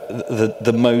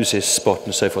the Moses spot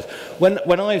and so forth,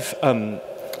 when I'm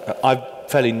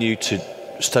fairly new to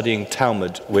studying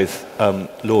Talmud with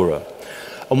Laura,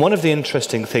 and one of the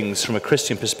interesting things from a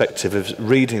Christian perspective of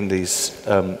reading these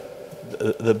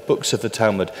the books of the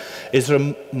Talmud is there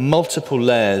are multiple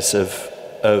layers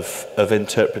of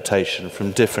interpretation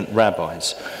from different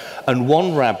rabbis, and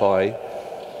one rabbi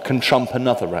can trump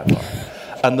another rabbi,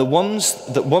 and the ones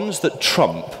that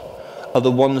trump are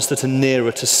the ones that are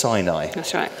nearer to Sinai.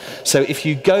 That's right. So if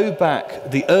you go back,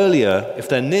 if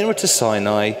they're nearer to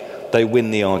Sinai, they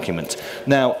win the argument.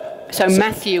 Now, so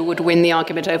Matthew would win the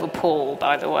argument over Paul,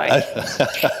 by the way.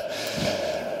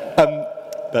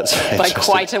 That's by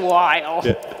quite a while.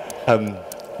 Yeah.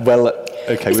 Well,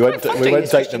 okay, we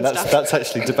won't date them. That's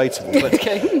actually debatable. But,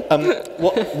 okay.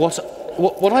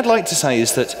 What I'd like to say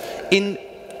is that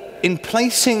in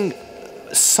placing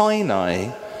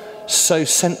Sinai so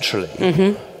centrally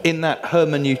in that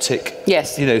hermeneutic,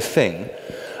 thing,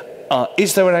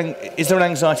 is there an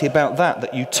anxiety about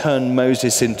that you turn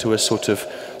Moses into a sort of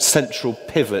central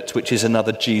pivot, which is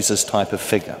another Jesus type of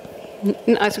figure?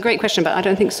 No, it's a great question, but I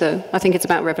don't think so. I think it's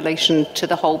about revelation to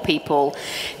the whole people.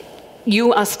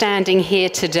 You are standing here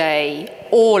today,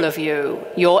 all of you,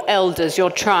 your elders, your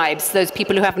tribes, those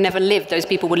people who have never lived, those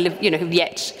people who live, who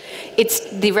yet.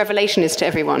 The revelation is to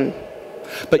everyone.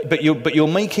 But you're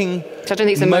making so I don't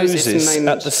think it's a Moses moment.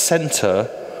 At the centre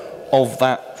of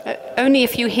that. Only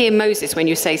if you hear Moses when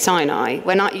you say Sinai.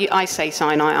 When I say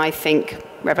Sinai, I think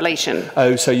revelation.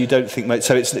 Oh, so you don't think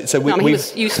he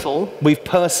was useful. We've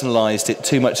personalised it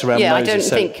too much around Moses. Yeah, I don't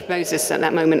think Moses at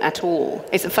that moment at all.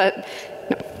 No.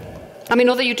 I mean,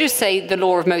 although you do say the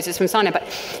law of Moses from Sinai, but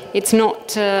it's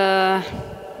not. I've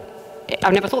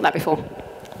never thought that before.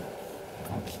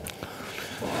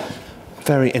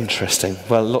 Very interesting.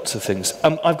 Well, lots of things.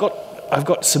 I've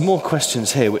got some more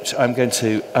questions here, which I'm going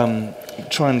to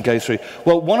try and go through.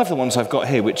 Well, one of the ones I've got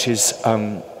here, which is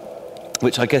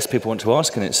which I guess people want to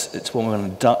ask, and it's one we're going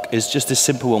to duck, is just this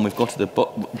simple one we've got at the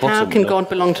bottom. How can God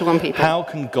belong to one people? How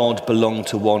can God belong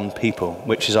to one people?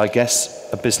 Which is, I guess,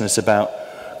 a business about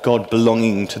God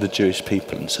belonging to the Jewish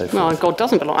people and so forth. Well, God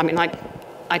doesn't belong. I mean, I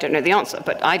don't know the answer,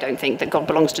 but I don't think that God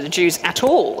belongs to the Jews at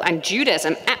all. And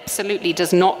Judaism absolutely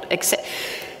does not accept,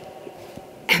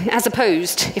 as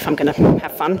opposed, if I'm going to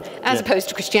have fun, opposed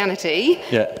to Christianity,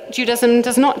 Judaism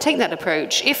does not take that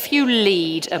approach. If you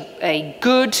lead a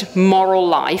good moral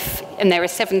life, and there are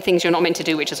 7 things you're not meant to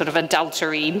do, which are sort of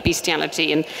adultery,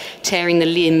 bestiality, and tearing the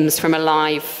limbs from a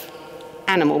live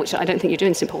animal, which I don't think you do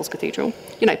in St. Paul's Cathedral.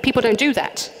 People don't do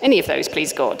that, any of those,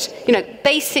 please God.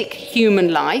 Basic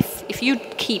human life, if you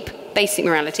keep basic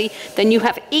morality, then you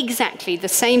have exactly the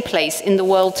same place in the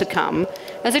world to come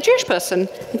as a Jewish person.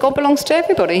 God belongs to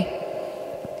everybody.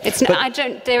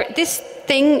 This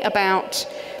thing about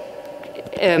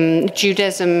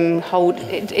Judaism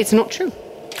it's not true.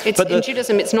 In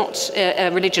Judaism, it's not a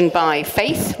religion by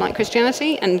faith like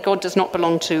Christianity, and God does not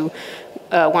belong to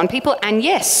one people. And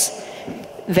yes,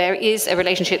 there is a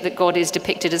relationship that God is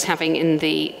depicted as having in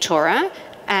the Torah,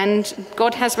 and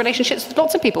God has relationships with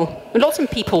lots of people, with lots of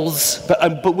peoples.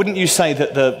 But wouldn't you say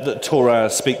that the Torah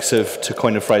speaks of, to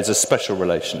coin a phrase, a special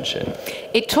relationship?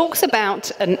 It talks about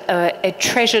a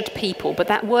treasured people, but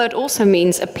that word also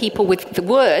means a people with, the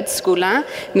word, skula,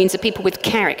 means a people with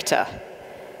character.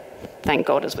 Thank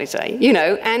God, as we say,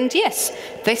 and yes,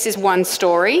 this is one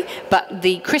story, but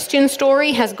the Christian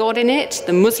story has God in it,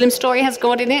 the Muslim story has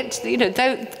God in it,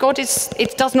 though God is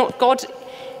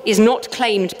not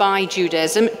claimed by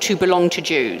Judaism to belong to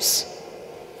Jews.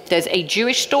 There's a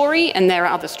Jewish story and there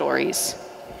are other stories.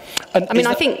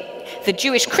 I think the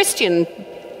Jewish-Christian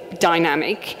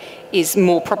dynamic is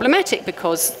more problematic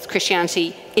because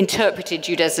Christianity interpreted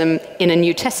Judaism in a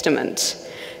New Testament.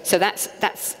 So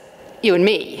that's you and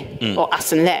me, or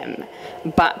us and them.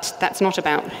 But that's not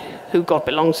about who God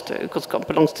belongs to, because God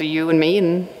belongs to you and me.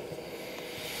 And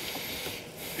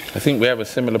I think we have a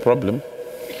similar problem,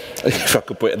 if I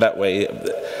could put it that way.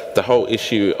 The whole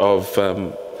issue of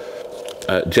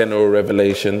general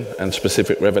revelation and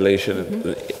specific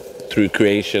revelation through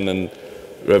creation and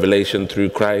revelation through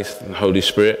Christ and Holy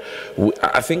Spirit.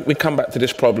 I think we come back to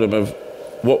this problem of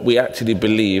what we actually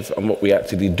believe and what we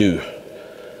actually do.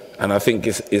 And I think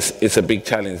it's a big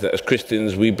challenge that as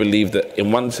Christians we believe that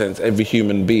in one sense every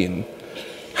human being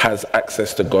has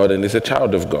access to God and is a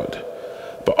child of God.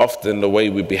 But often the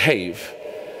way we behave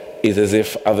is as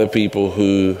if other people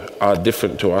who are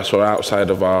different to us or outside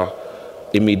of our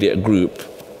immediate group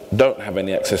don't have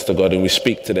any access to God, and we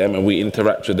speak to them and we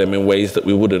interact with them in ways that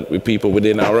we wouldn't with people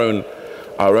within our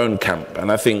own camp.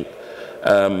 And I think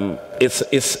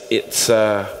it's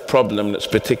a problem that's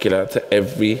particular to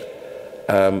every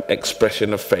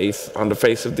expression of faith on the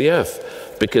face of the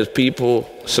earth, because people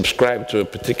subscribe to a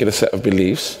particular set of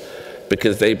beliefs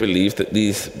because they believe that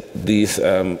these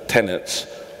tenets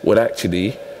would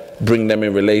actually bring them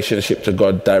in relationship to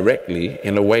God directly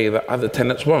in a way that other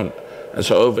tenets won't. And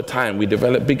so over time we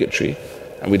develop bigotry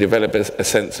and we develop a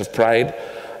sense of pride,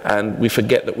 and we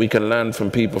forget that we can learn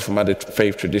from people from other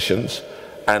faith traditions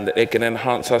and that it can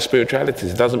enhance our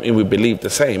spiritualities. It doesn't mean we believe the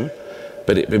same,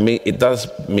 but it does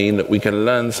mean that we can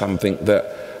learn something that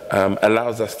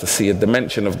allows us to see a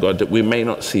dimension of God that we may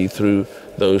not see through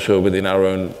those who are within our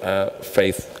own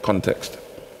faith context.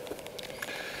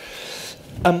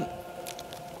 I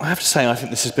have to say, I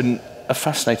think this has been a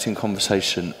fascinating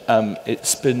conversation.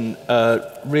 It's been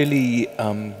really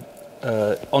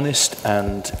honest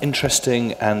and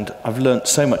interesting, and I've learnt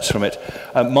so much from it.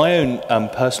 My own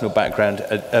personal background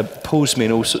pulls me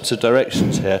in all sorts of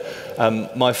directions here.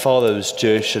 My father was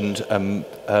Jewish, and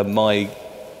my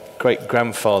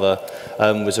great-grandfather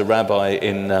was a rabbi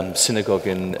in synagogue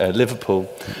in Liverpool,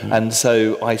 and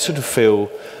so I sort of feel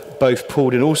both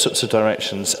pulled in all sorts of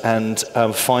directions, and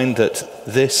find that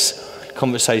this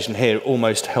conversation here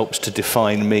almost helps to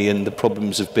define me and the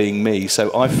problems of being me. So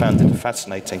I found it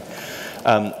fascinating.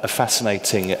 A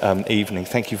fascinating evening.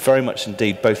 Thank you very much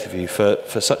indeed, both of you,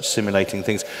 for such stimulating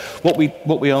things. What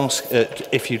we ask,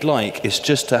 if you'd like, is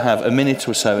just to have a minute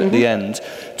or so at the end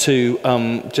to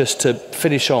just to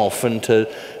finish off and to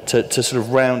sort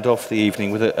of round off the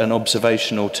evening with an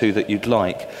observation or two that you'd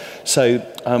like. So,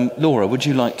 Laura, would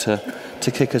you like to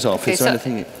kick us off? Okay, is there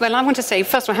anything? Well, I want to say,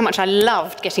 first of all, how much I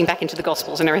loved getting back into the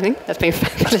Gospels and everything. That's been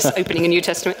fabulous, opening a New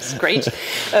Testament. It's great.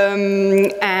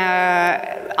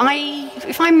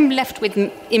 If I'm left with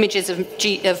images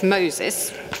of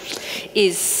Moses,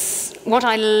 is what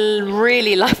I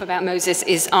really love about Moses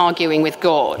is arguing with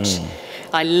God.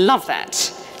 I love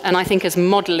that. And I think as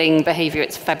modelling behaviour,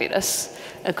 it's fabulous,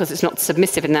 because it's not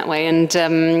submissive in that way. And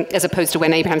as opposed to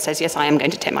when Abraham says, yes, I am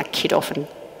going to take my kid off and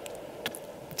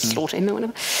slaughter him or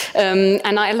whatever.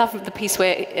 And I love the piece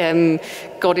where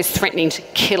God is threatening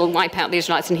to wipe out the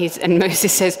Israelites, and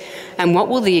Moses says, and what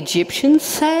will the Egyptians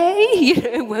say?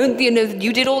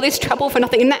 You did all this trouble for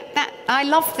nothing. And that I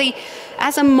love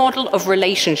as a model of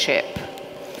relationship,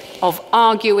 of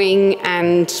arguing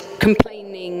and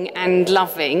complaining and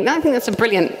loving. I think that's a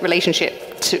brilliant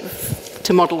relationship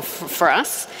to model for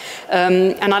us.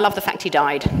 And I love the fact he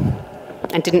died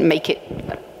and didn't make it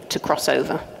to cross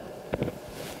over.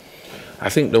 I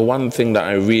think the one thing that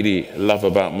I really love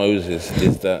about Moses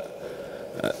is that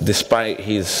despite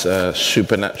his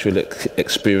supernatural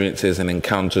experiences and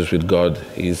encounters with God,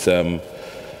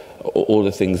 all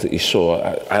the things that he saw,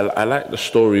 I like the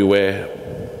story where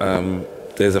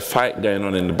there's a fight going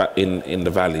on in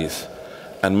the valleys,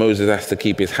 and Moses has to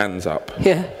keep his hands up.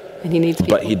 Yeah, and he needs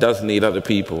people. But he does need other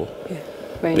people,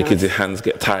 because his hands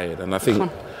get tired. And I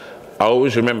think I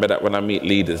always remember that when I meet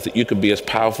leaders, that you could be as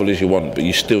powerful as you want, but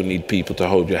you still need people to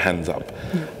hold your hands up.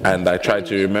 And I try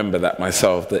to remember that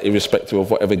myself, that irrespective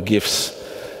of whatever gifts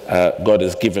God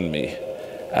has given me,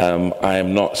 I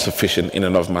am not sufficient in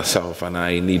and of myself, and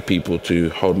I need people to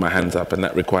hold my hands up, and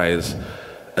that requires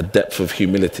a depth of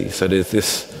humility. So there's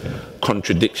this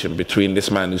contradiction between this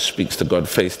man who speaks to God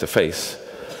face to face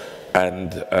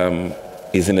and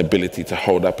his inability to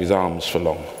hold up his arms for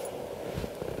long.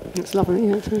 It's lovely,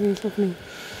 yeah, it's really lovely.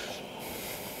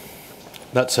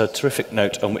 That's a terrific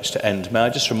note on which to end. May I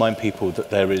just remind people that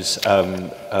there is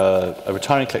a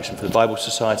retiring collection for the Bible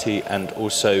Society and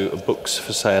also books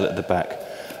for sale at the back.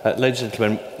 Ladies and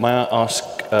gentlemen, may I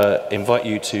invite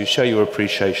you to show your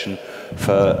appreciation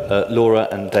for Laura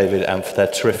and David and for their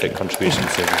terrific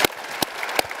contributions.